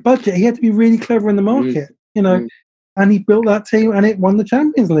have a big budget. He had to be really clever in the market, and he built that team and it won the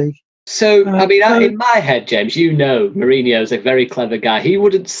Champions League. So, I mean, in my head, James, Mourinho's a very clever guy. He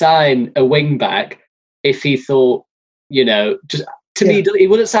wouldn't sign a wing back if he thought, just to me, he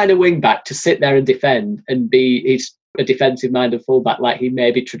wouldn't sign a wing back to sit there and defend and be a defensive-minded fullback like he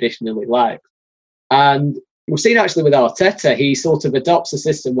maybe traditionally likes. And we've seen actually with Arteta, he sort of adopts a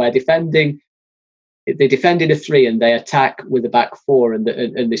system where they defend in a three and they attack with a back four, and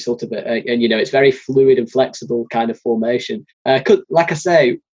they sort of it's very fluid and flexible kind of formation. Like I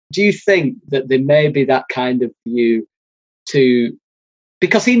say, do you think that there may be that kind of view to,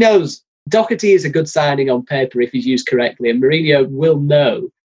 because he knows Doherty is a good signing on paper if he's used correctly, and Mourinho will know,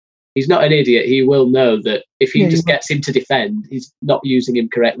 he's not an idiot, he will know that if he just gets him to defend, he's not using him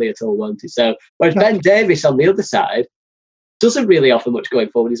correctly at all, won't he? So, whereas Ben Davies on the other side doesn't really offer much going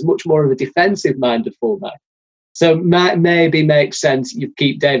forward, he's much more of a defensive-minded fullback. So maybe makes sense you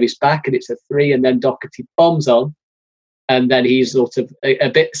keep Davies back and it's a 3, and then Doherty bombs on, and then he's sort of a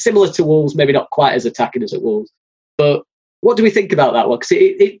bit similar to Wolves, maybe not quite as attacking as at Wolves. But what do we think about that one? Because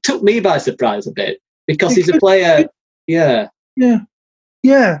it took me by surprise a bit, because he's a player. Yeah.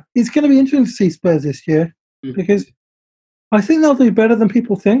 It's going to be interesting to see Spurs this year, because I think they'll do better than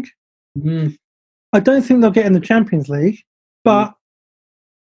people think. I don't think they'll get in the Champions League, but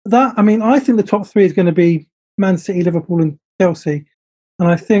I think the top 3 is going to be Man City, Liverpool and Chelsea, and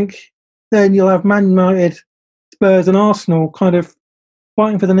I think then you'll have Man United, Spurs and Arsenal kind of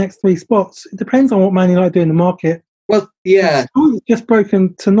fighting for the next 3 spots. It depends on what Man United do in the market. Well, yeah. It's just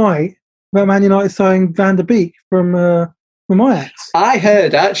broken tonight about Man United signing Van der Beek from Ajax. I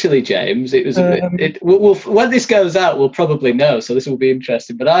heard, actually, James, it was when this goes out, we'll probably know, so this will be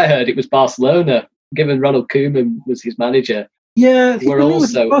interesting. But I heard it was Barcelona, given Ronald Koeman was his manager. Yeah,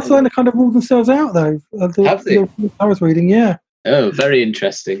 Barcelona kind of ruled themselves out, though. Have they? I was reading, yeah. Oh, very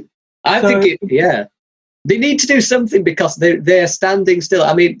interesting. I think they need to do something, because they're standing still.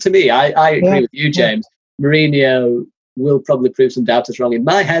 I mean, to me, I agree with you, James. Mourinho will probably prove some doubters wrong. In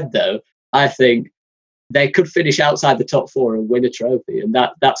my head, though, I think they could finish outside the top 4 and win a trophy, and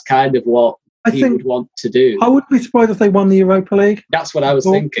that's kind of what he would want to do. I wouldn't be surprised if they won the Europa League. That's what I was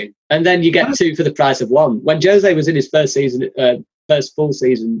thinking. And then you get 2 for the price of 1. When Jose was in his first full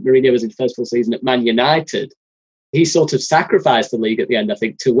season, Mourinho was in his first full season at Man United, he sort of sacrificed the league at the end, I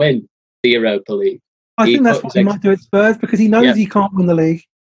think, to win the Europa League. I think that's what he might do at Spurs, because he knows he can't win the league.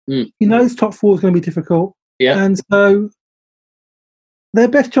 He knows top 4 is going to be difficult. Yeah. And so their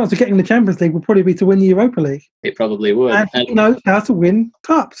best chance of getting the Champions League would probably be to win the Europa League. It probably would. And he knows how to win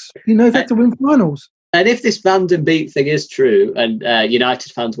cups. He knows how to win finals. And if this Van den Beek thing is true, and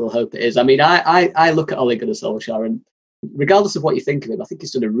United fans will hope it is, I mean, I look at Ole Gunnar Solskjaer, and regardless of what you think of him, I think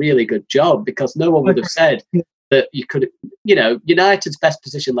he's done a really good job, because no one would have said that you could, United's best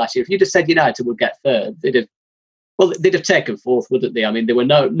position last year, if you'd have said United would get 3rd, they'd have taken 4th, wouldn't they? I mean, they were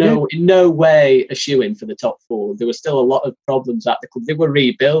in no way a shoo-in for the top 4. There were still a lot of problems at the club. They were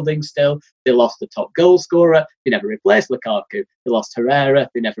rebuilding still. They lost the top goal scorer. They never replaced Lukaku. They lost Herrera.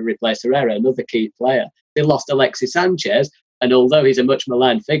 They never replaced Herrera, another key player. They lost Alexis Sanchez, and although he's a much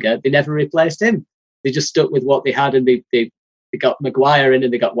maligned figure, they never replaced him. They just stuck with what they had, and they got Maguire in,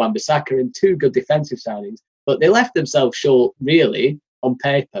 and they got Wan-Bissaka in, 2 good defensive signings. But they left themselves short, really, on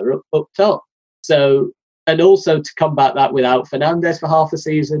paper, up top. So, and also to combat that without Fernandes for half the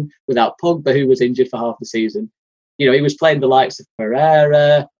season, without Pogba, who was injured for half the season. He was playing the likes of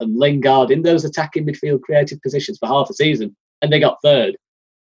Pereira and Lingard in those attacking midfield creative positions for half a season, and they got 3rd.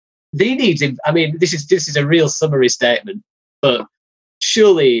 They need him. I mean, this is a real summary statement, but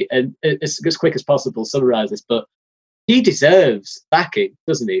surely, and as quick as possible, summarise this, but he deserves backing,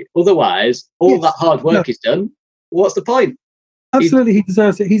 doesn't he? Otherwise, all that hard work he's done, what's the point? Absolutely, he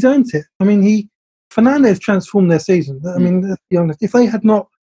deserves it. He's earned it. I mean, Fernandes transformed their season. I mean, let's be honest. If they had not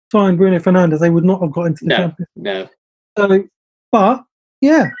signed Bruno Fernandes, they would not have got into the Champions League. No. So, but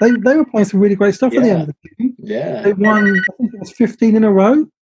yeah, they were playing some really great stuff at the end of the season. Yeah. They won, I think it was 15 in a row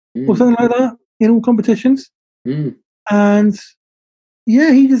or something like that in all competitions. And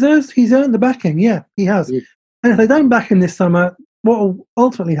yeah, he's earned the backing. Yeah, he has. And if they don't back him this summer, what will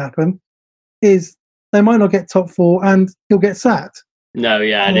ultimately happen is they might not get top 4 and he'll get sacked. No,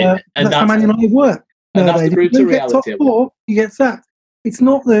 yeah. And that's how Man United work. And that's the brutal reality. If you get top 4, you get sacked. It's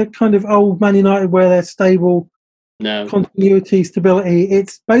not the kind of old Man United where they're stable, continuity, stability.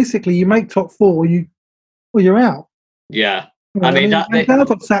 It's basically you make top 4, you're out. Yeah. I mean, Van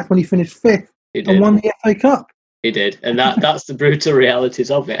got sacked when he finished 5th and won the FA Cup. He did. And that's the brutal realities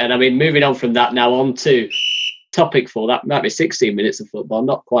of it. And I mean, moving on from that now on to topic 4, that might be 16 minutes of football. I'm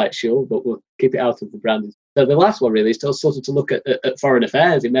not quite sure, but we'll keep it out of the branding. So the last one really is to sort of to look at foreign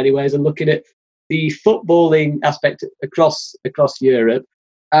affairs in many ways and looking at the footballing aspect across Europe.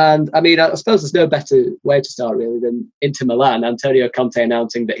 And I mean, I suppose there's no better way to start really than Inter Milan. Antonio Conte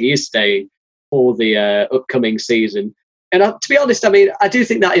announcing that he is staying for the upcoming season. And to be honest, I mean, I do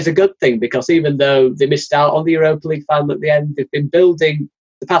think that is a good thing, because even though they missed out on the Europa League final at the end, they've been building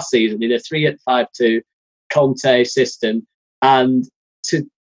the past season in a 3-5-2 Conte system, and to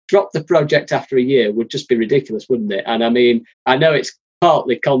drop the project after a year would just be ridiculous, wouldn't it? And I mean, I know it's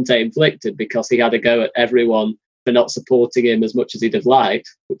partly Conte inflicted because he had a go at everyone for not supporting him as much as he'd have liked,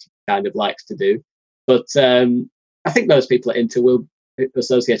 which he kind of likes to do. But I think most people at Inter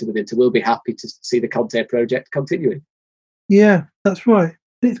associated with Inter will be happy to see the Conte project continuing. Yeah, that's right.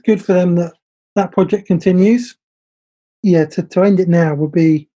 It's good for them that that project continues. Yeah, to end it now would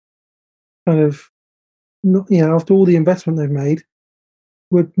be kind of, not, after all the investment they've made,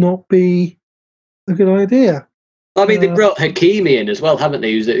 would not be a good idea. I mean, they brought Hakimi in as well, haven't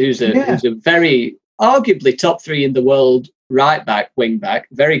they? Who's a very, arguably top 3 in the world right back, wing back,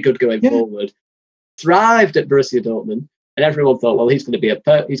 very good going forward. Thrived at Borussia Dortmund, and everyone thought, well, he's going to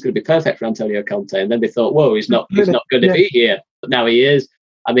be perfect for Antonio Conte. And then they thought, whoa, he's not going to be here, but now he is.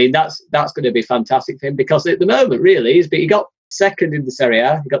 I mean, that's going to be fantastic for him, because at the moment, really, he got second in the Serie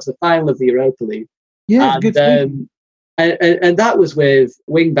A, he got to the final of the Europa League. Yeah, and that was with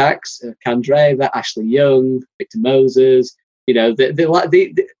wing backs, Candreva, Ashley Young, Victor Moses,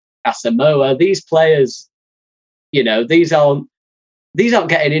 the Asamoah. These players, these aren't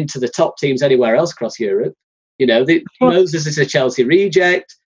getting into the top teams anywhere else across Europe. Moses is a Chelsea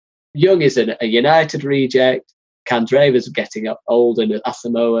reject, Young is a United reject, Candreva's getting up old, and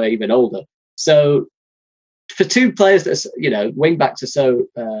Asamoah even older. So for 2 players that wing backs are so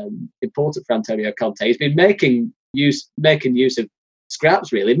important for Antonio Conte, he's been making use of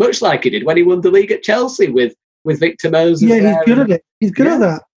scraps, really, much like he did when he won the league at Chelsea with Victor Moses. Yeah, he's good at it. He's good at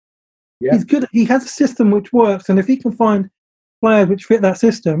that. Yeah. He's good. He has a system which works, and if he can find players which fit that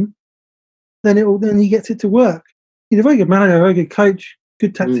system, then he gets it to work. He's a very good manager, a very good coach,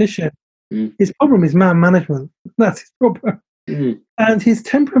 good tactician. His problem is man management. That's his problem. And his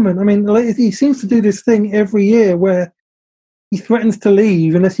temperament. I mean, he seems to do this thing every year where he threatens to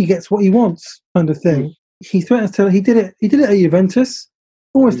leave unless he gets what he wants, kind of thing. He threatens to. He did it at Juventus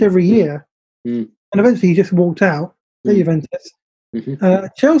almost every year, and eventually he just walked out at Juventus.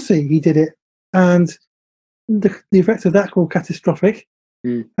 Chelsea, he did it, and the effects of that were catastrophic.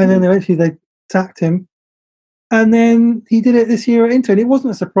 And then eventually they sacked him, and then he did it this year at Inter, and it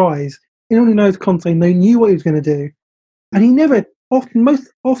wasn't a surprise. Anyone who knows Conte, they knew what he was going to do, and he never.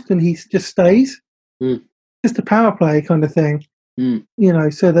 Most often he just stays, just a power play kind of thing,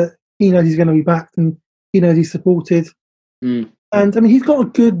 so that he knows he's going to be backed and he knows he's supported. And I mean, he's got a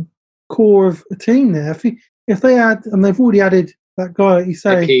good core of a team there. If they add, and they've already added that guy, you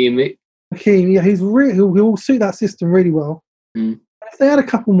say Hakim, he'll suit that system really well. If they add a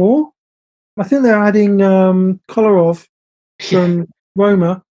couple more, I think they're adding Kolarov from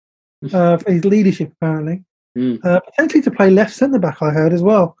Roma for his leadership, apparently. Potentially to play left centre back, I heard as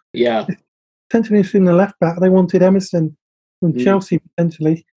well. Yeah, potentially in the left back. They wanted Emerson from Chelsea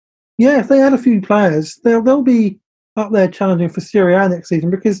potentially. Yeah, if they add a few players, they'll be up there challenging for Serie A next season,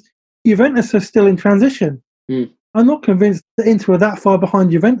 because Juventus are still in transition. I'm not convinced that Inter are that far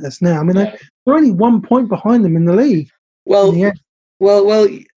behind Juventus now. I mean, they're only 1 point behind them in the league. Well,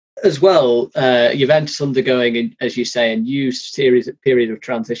 as well, Juventus undergoing, as you say, a new period of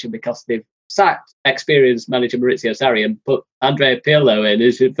transition, because they've sacked experienced manager Maurizio Sarri and put Andrea Pirlo in,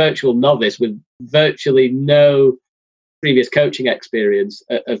 who's a virtual novice with virtually no previous coaching experience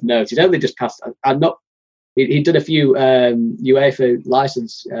of note. He'd only just passed. He'd done a few UEFA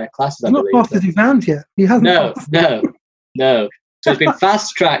license classes. He's not passed his exams yet. He hasn't. No. So he's been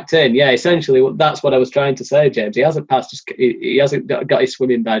fast tracked in. Yeah, essentially, that's what I was trying to say, James. He hasn't passed. He hasn't got his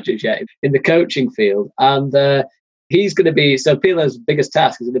swimming badges yet in the coaching field, and he's going to be. So Pirlo's biggest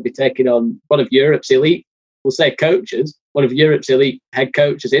task is going to be taking on one of Europe's elite, we'll say coaches, one of Europe's elite head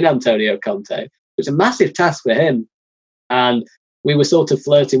coaches in Antonio Conte. It's a massive task for him, and we were sort of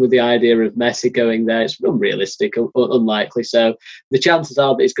flirting with the idea of Messi going there. It's unrealistic, unlikely. So the chances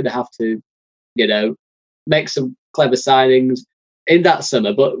are that he's going to have to, make some clever signings in that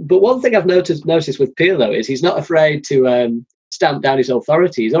summer. But one thing I've noticed with Pirlo is he's not afraid to stamp down his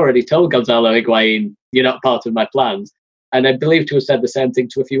authority. He's already told Gonzalo Higuain, "You're not part of my plans." And I believe to have said the same thing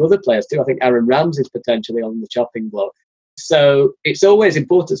to a few other players too. I think Aaron Ramsey's potentially on the chopping block. So it's always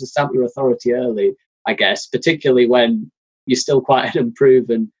important to stamp your authority early, I guess, particularly when you're still quite an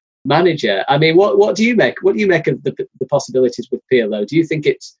unproven manager. I mean, what do you make? What do you make of the possibilities with Pirlo? Do you think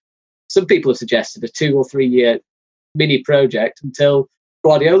it's, some people have suggested, a 2 or 3 year mini project until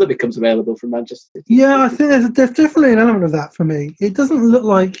Guardiola becomes available from Manchester City? Yeah, I think there's definitely an element of that for me. It doesn't look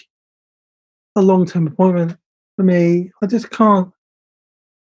like a long-term appointment for me. I just can't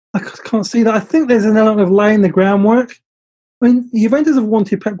see that. I think there's an element of laying the groundwork. I mean, Juventus have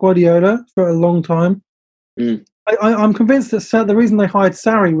wanted Pep Guardiola for a long time. I'm convinced that the reason they hired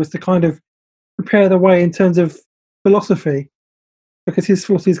Sarri was to kind of prepare the way in terms of philosophy, because his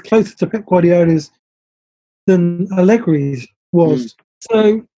philosophy is closer to Pep Guardiola's than Allegri's was.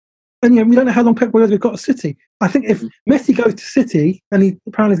 So And we don't know how long Pep Guardiola's got at City. I think if Messi goes to City, and he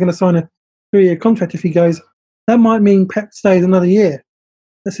apparently is going to sign a 3-year contract if he goes, that might mean Pep stays another year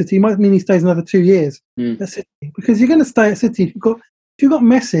at City. It might mean he stays another 2 years at City. Because you're going to stay at City. If you've got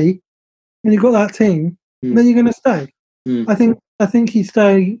Messi and you've got that team, then you're going to stay. I think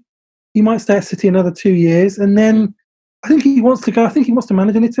he might stay at City another 2 years, and then I think he wants to go. I think he wants to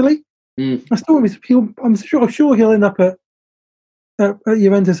manage in Italy. I'm sure he'll end up at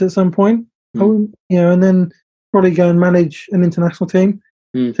Juventus at some point. And then probably go and manage an international team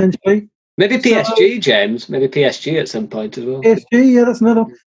potentially. Maybe PSG, James. Maybe PSG at some point as well. PSG, yeah, that's another.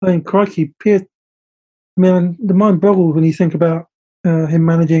 I mean, crikey, the mind boggles when you think about him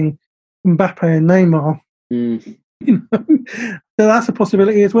managing Mbappe and Neymar. So that's a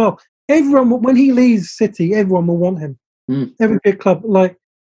possibility as well. Everyone, when he leaves City, everyone will want him. Every big club,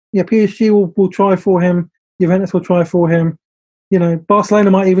 PSG will try for him. Juventus will try for him.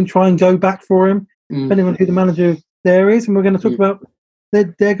 Barcelona might even try and go back for him, depending on who the manager there is. And we're going to talk about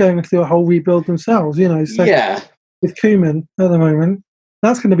they're going through a whole rebuild themselves. With Koeman at the moment,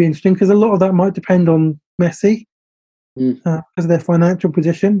 that's going to be interesting because a lot of that might depend on Messi because of their financial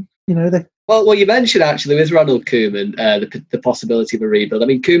position. Well, you mentioned actually with Ronald Koeman the possibility of a rebuild. I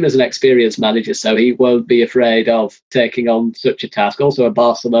mean, Koeman's an experienced manager, so he won't be afraid of taking on such a task. Also,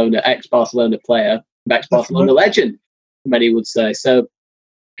 a ex-Barcelona player, ex-Barcelona legend, many would say. So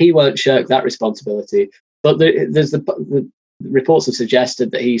he won't shirk that responsibility. But there's the reports have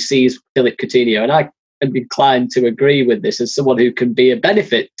suggested that he sees Philippe Coutinho, and I am inclined to agree with this as someone who can be a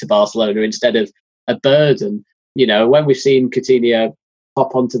benefit to Barcelona instead of a burden. When we've seen Coutinho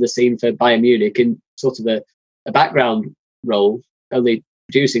pop onto the scene for Bayern Munich in sort of a background role, only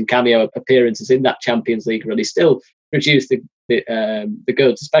producing cameo appearances in that Champions League run, he still produced the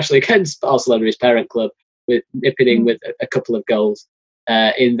goods, especially against Barcelona, his parent club, with nipping in with a couple of goals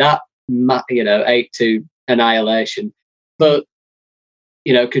in that 8-2 annihilation. But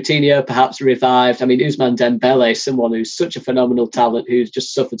Coutinho perhaps revived. I mean, Ousmane Dembele, someone who's such a phenomenal talent, who's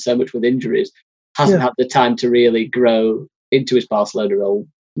just suffered so much with injuries, hasn't had the time to really grow into his Barcelona role.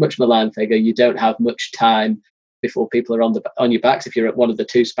 Much maligned figure. You don't have much time before people are on your backs if you're at one of the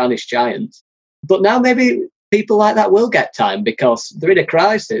two Spanish giants. But now maybe people like that will get time because they're in a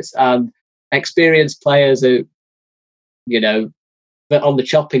crisis, and experienced players who, but on the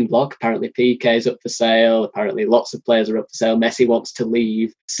chopping block. Apparently Piqué is up for sale. Apparently lots of players are up for sale. Messi wants to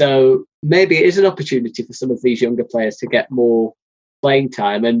leave. So maybe it is an opportunity for some of these younger players to get more playing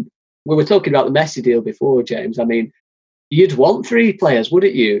time. And we were talking about the Messi deal before, James. I mean, you'd want 3 players,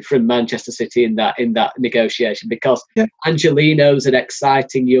 wouldn't you, from Manchester City in that negotiation? Because Angelino's an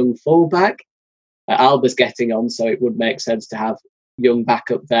exciting young fullback. Alba's getting on, so it would make sense to have young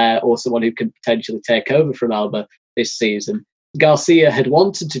backup there or someone who can potentially take over from Alba this season. Garcia had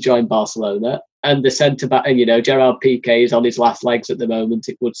wanted to join Barcelona, and the centre back, and Gerard Piqué is on his last legs at the moment,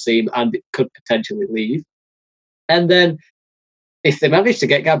 it would seem, and it could potentially leave. And then if they manage to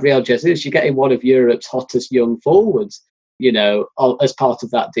get Gabriel Jesus, you're getting one of Europe's hottest young forwards, as part of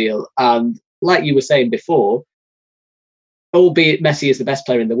that deal. And like you were saying before, albeit Messi is the best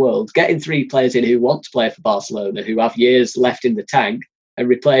player in the world, getting 3 players in who want to play for Barcelona, who have years left in the tank, and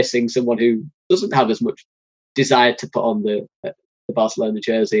replacing someone who doesn't have as much desire to put on the Barcelona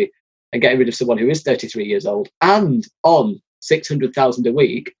jersey, and getting rid of someone who is 33 years old and on 600,000 a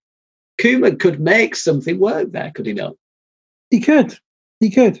week, Koeman could make something work there, could he not? He could.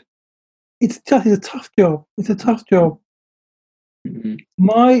 It's a tough job.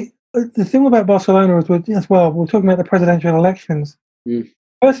 The thing about Barcelona as well, we're talking about the presidential elections. The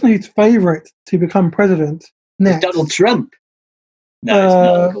person who's favourite to become president next, Donald Trump,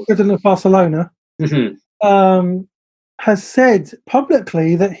 president of Barcelona, has said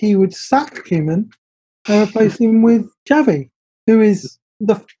publicly that he would sack Koeman and replace him with Xavi, who is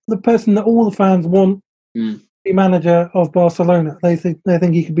the person that all the fans want to be manager of Barcelona. They think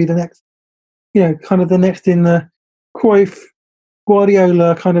he could be the next, kind of the next in the Cruyff,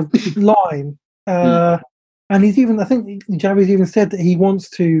 Guardiola kind of line. And I think Xavi's even said that he wants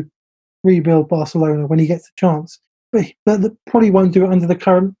to rebuild Barcelona when he gets a chance, but probably won't do it under the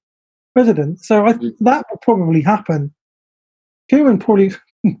current president. So that will probably happen. Koeman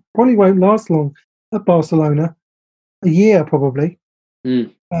probably won't last long at Barcelona, a year probably.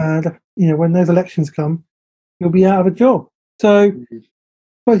 When those elections come, he'll be out of a job. So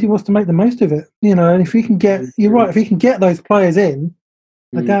I suppose he wants to make the most of it. And if he can get, you're right, if he can get those players in,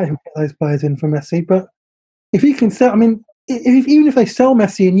 I doubt he'll get those players in for Messi. But if he can sell, even if they sell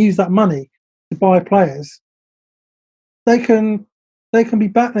Messi and use that money to buy players, they can be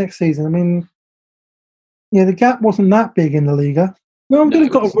back next season. The gap wasn't that big in the Liga. Real Madrid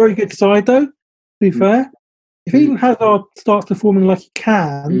have got a very good side, though, to be fair. If Eden Hazard starts performing like he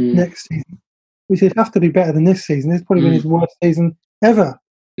can next season, which he'd have to do better than this season, it's probably been his worst season ever.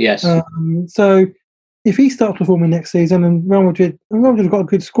 Yes. So if he starts performing next season, and Real Madrid have got a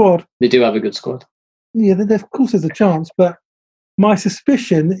good squad. They do have a good squad. Yeah, of course there's a chance, but my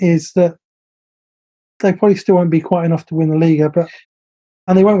suspicion is that they probably still won't be quite enough to win the Liga,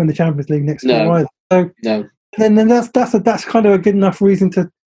 and they won't win the Champions League next year either. So then that's kind of a good enough reason for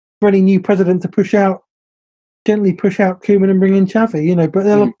any new president to gently push out Koeman and bring in Xavi, but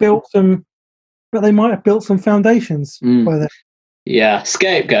they'll have built but they might have built some foundations by then. Yeah,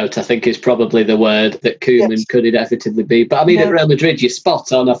 scapegoat, I think, is probably the word that Koeman could inevitably be. But I mean, at Real Madrid, you're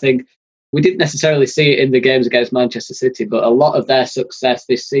spot on. I think we didn't necessarily see it in the games against Manchester City, but a lot of their success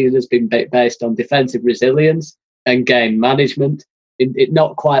this season has been based on defensive resilience and game management. It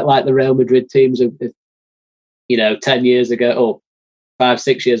not quite like the Real Madrid teams of 10 years ago or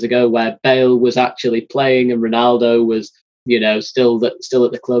 5-6 years ago, where Bale was actually playing and Ronaldo was still at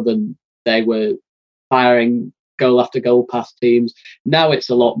the club, and they were firing goal after goal past teams. Now it's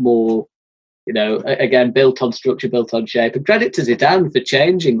a lot more, again, built on structure, built on shape. And credit to Zidane for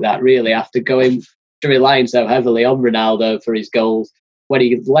changing that, really, after relying so heavily on Ronaldo for his goals. When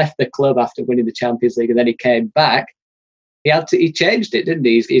he left the club after winning the Champions League and then he came back, he changed it, didn't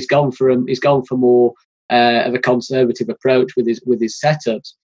he? He's gone for more of a conservative approach with his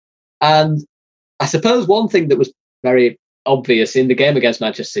setups. And I suppose one thing that was very obvious in the game against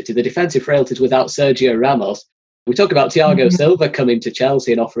Manchester City, the defensive frailties without Sergio Ramos. We talk about Thiago Silva coming to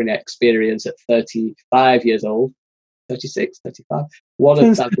Chelsea and offering experience at 35 years old. 36, 35.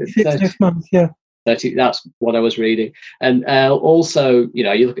 Next month, yeah. 30, that's what I was reading. And also,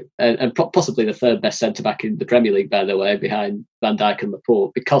 you look at, and possibly the third best centre-back in the Premier League, by the way, behind Van Dijk and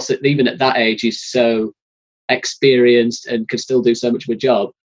Laporte, because even at that age, he's so experienced and can still do so much of a job.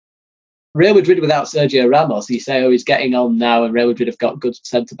 Real Madrid without Sergio Ramos, you say, he's getting on now, and Real Madrid have got good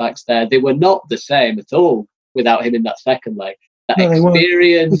centre-backs there. They were not the same at all without him in that second leg. That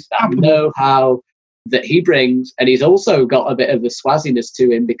experience, that know-how that he brings, and he's also got a bit of the swazziness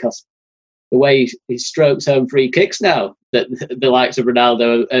to him because the way he strokes home free kicks now, that the likes of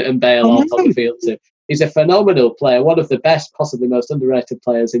Ronaldo and Bale aren't on the field too. He's a phenomenal player, one of the best, possibly most underrated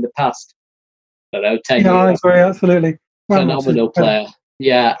players in the past, 10 years. Yeah, I agree, absolutely. Phenomenal player.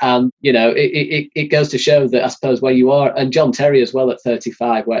 Yeah, and it goes to show that I suppose where you are, and John Terry as well at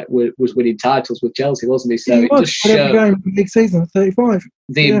 35, was winning titles with Chelsea, wasn't he? So it just shows big season at 35.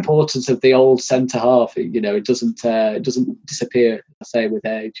 The importance of the old centre half. It doesn't disappear, I say, with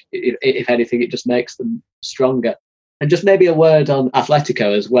age. If anything, it just makes them stronger. And just maybe a word on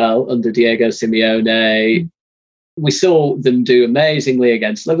Atletico as well under Diego Simeone. We saw them do amazingly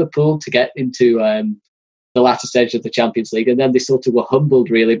against Liverpool to get into the latter stage of the Champions League, and then they sort of were humbled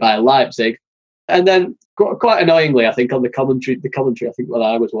really by Leipzig. And then quite annoyingly, I think on the commentary, I think when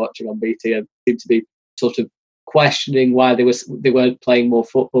I was watching on BT, I seemed to be sort of questioning why they weren't playing more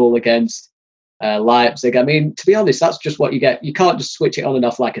football against Leipzig. I mean, to be honest, that's just what you get. You can't just switch it on and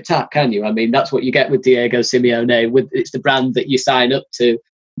off like a tap, can you? I mean, that's what you get with Diego Simeone. It's the brand that you sign up to.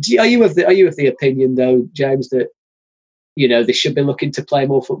 Are you of the opinion though, James, that they should be looking to play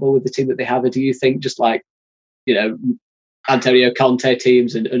more football with the team that they have, or do you think just like Antonio Conte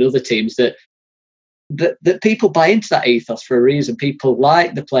teams and other teams that people buy into that ethos for a reason? People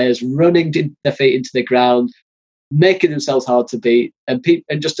like the players running their feet into the ground, making themselves hard to beat, and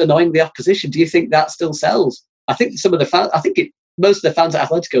just annoying the opposition. Do you think that still sells? I think most of the fans at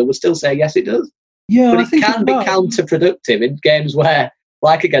Atletico will still say yes, it does. Yeah, but it can be counterproductive in games where,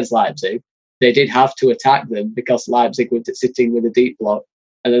 like against Leipzig, they did have to attack them because Leipzig were sitting with a deep block,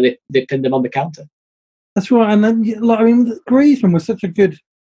 and then they pinned them on the counter. That's right, and then Griezmann was such a good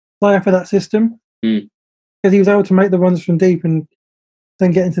player for that system because he was able to make the runs from deep and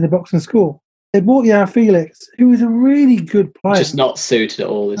then get into the box and score. They bought João Felix, who was a really good player. Just not suited at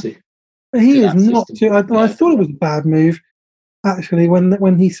all, is he? He is not. I thought it was a bad move, actually,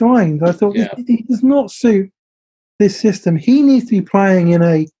 when he signed. I thought he does not suit this system. He needs to be playing in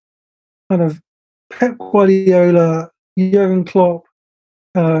a kind of Pep Guardiola, Jurgen Klopp,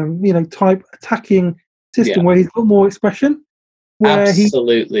 type attacking system where he's got more expression, where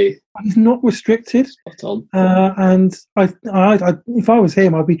absolutely he's not restricted. And I, if I was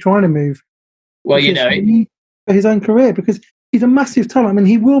him, I'd be trying to move. Well, for his own career, because he's a massive talent. I mean,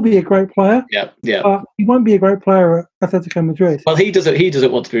 he will be a great player. Yeah. But he won't be a great player at Atletico Madrid. Well, he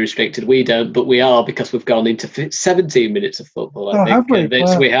doesn't want to be restricted. We don't, but we are, because we've gone into 17 minutes of football. I think have we?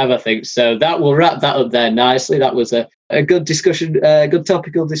 Wow. We have, I think. So that will wrap that up there nicely. That was a good discussion, good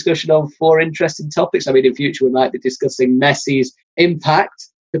topical discussion on 4 interesting topics. I mean, in future we might be discussing Messi's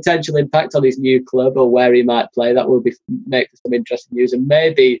potential impact on his new club, or where he might play. That will make for some interesting news, and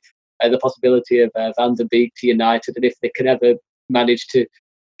maybe the possibility of Van der Beek to United, and if they can ever manage to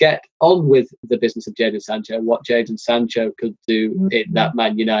get on with the business of Jadon Sancho, what Jadon Sancho could do in that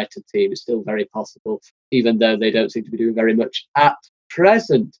Man United team is still very possible, even though they don't seem to be doing very much at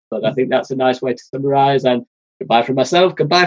present. But I think that's a nice way to summarise. And goodbye from myself. Goodbye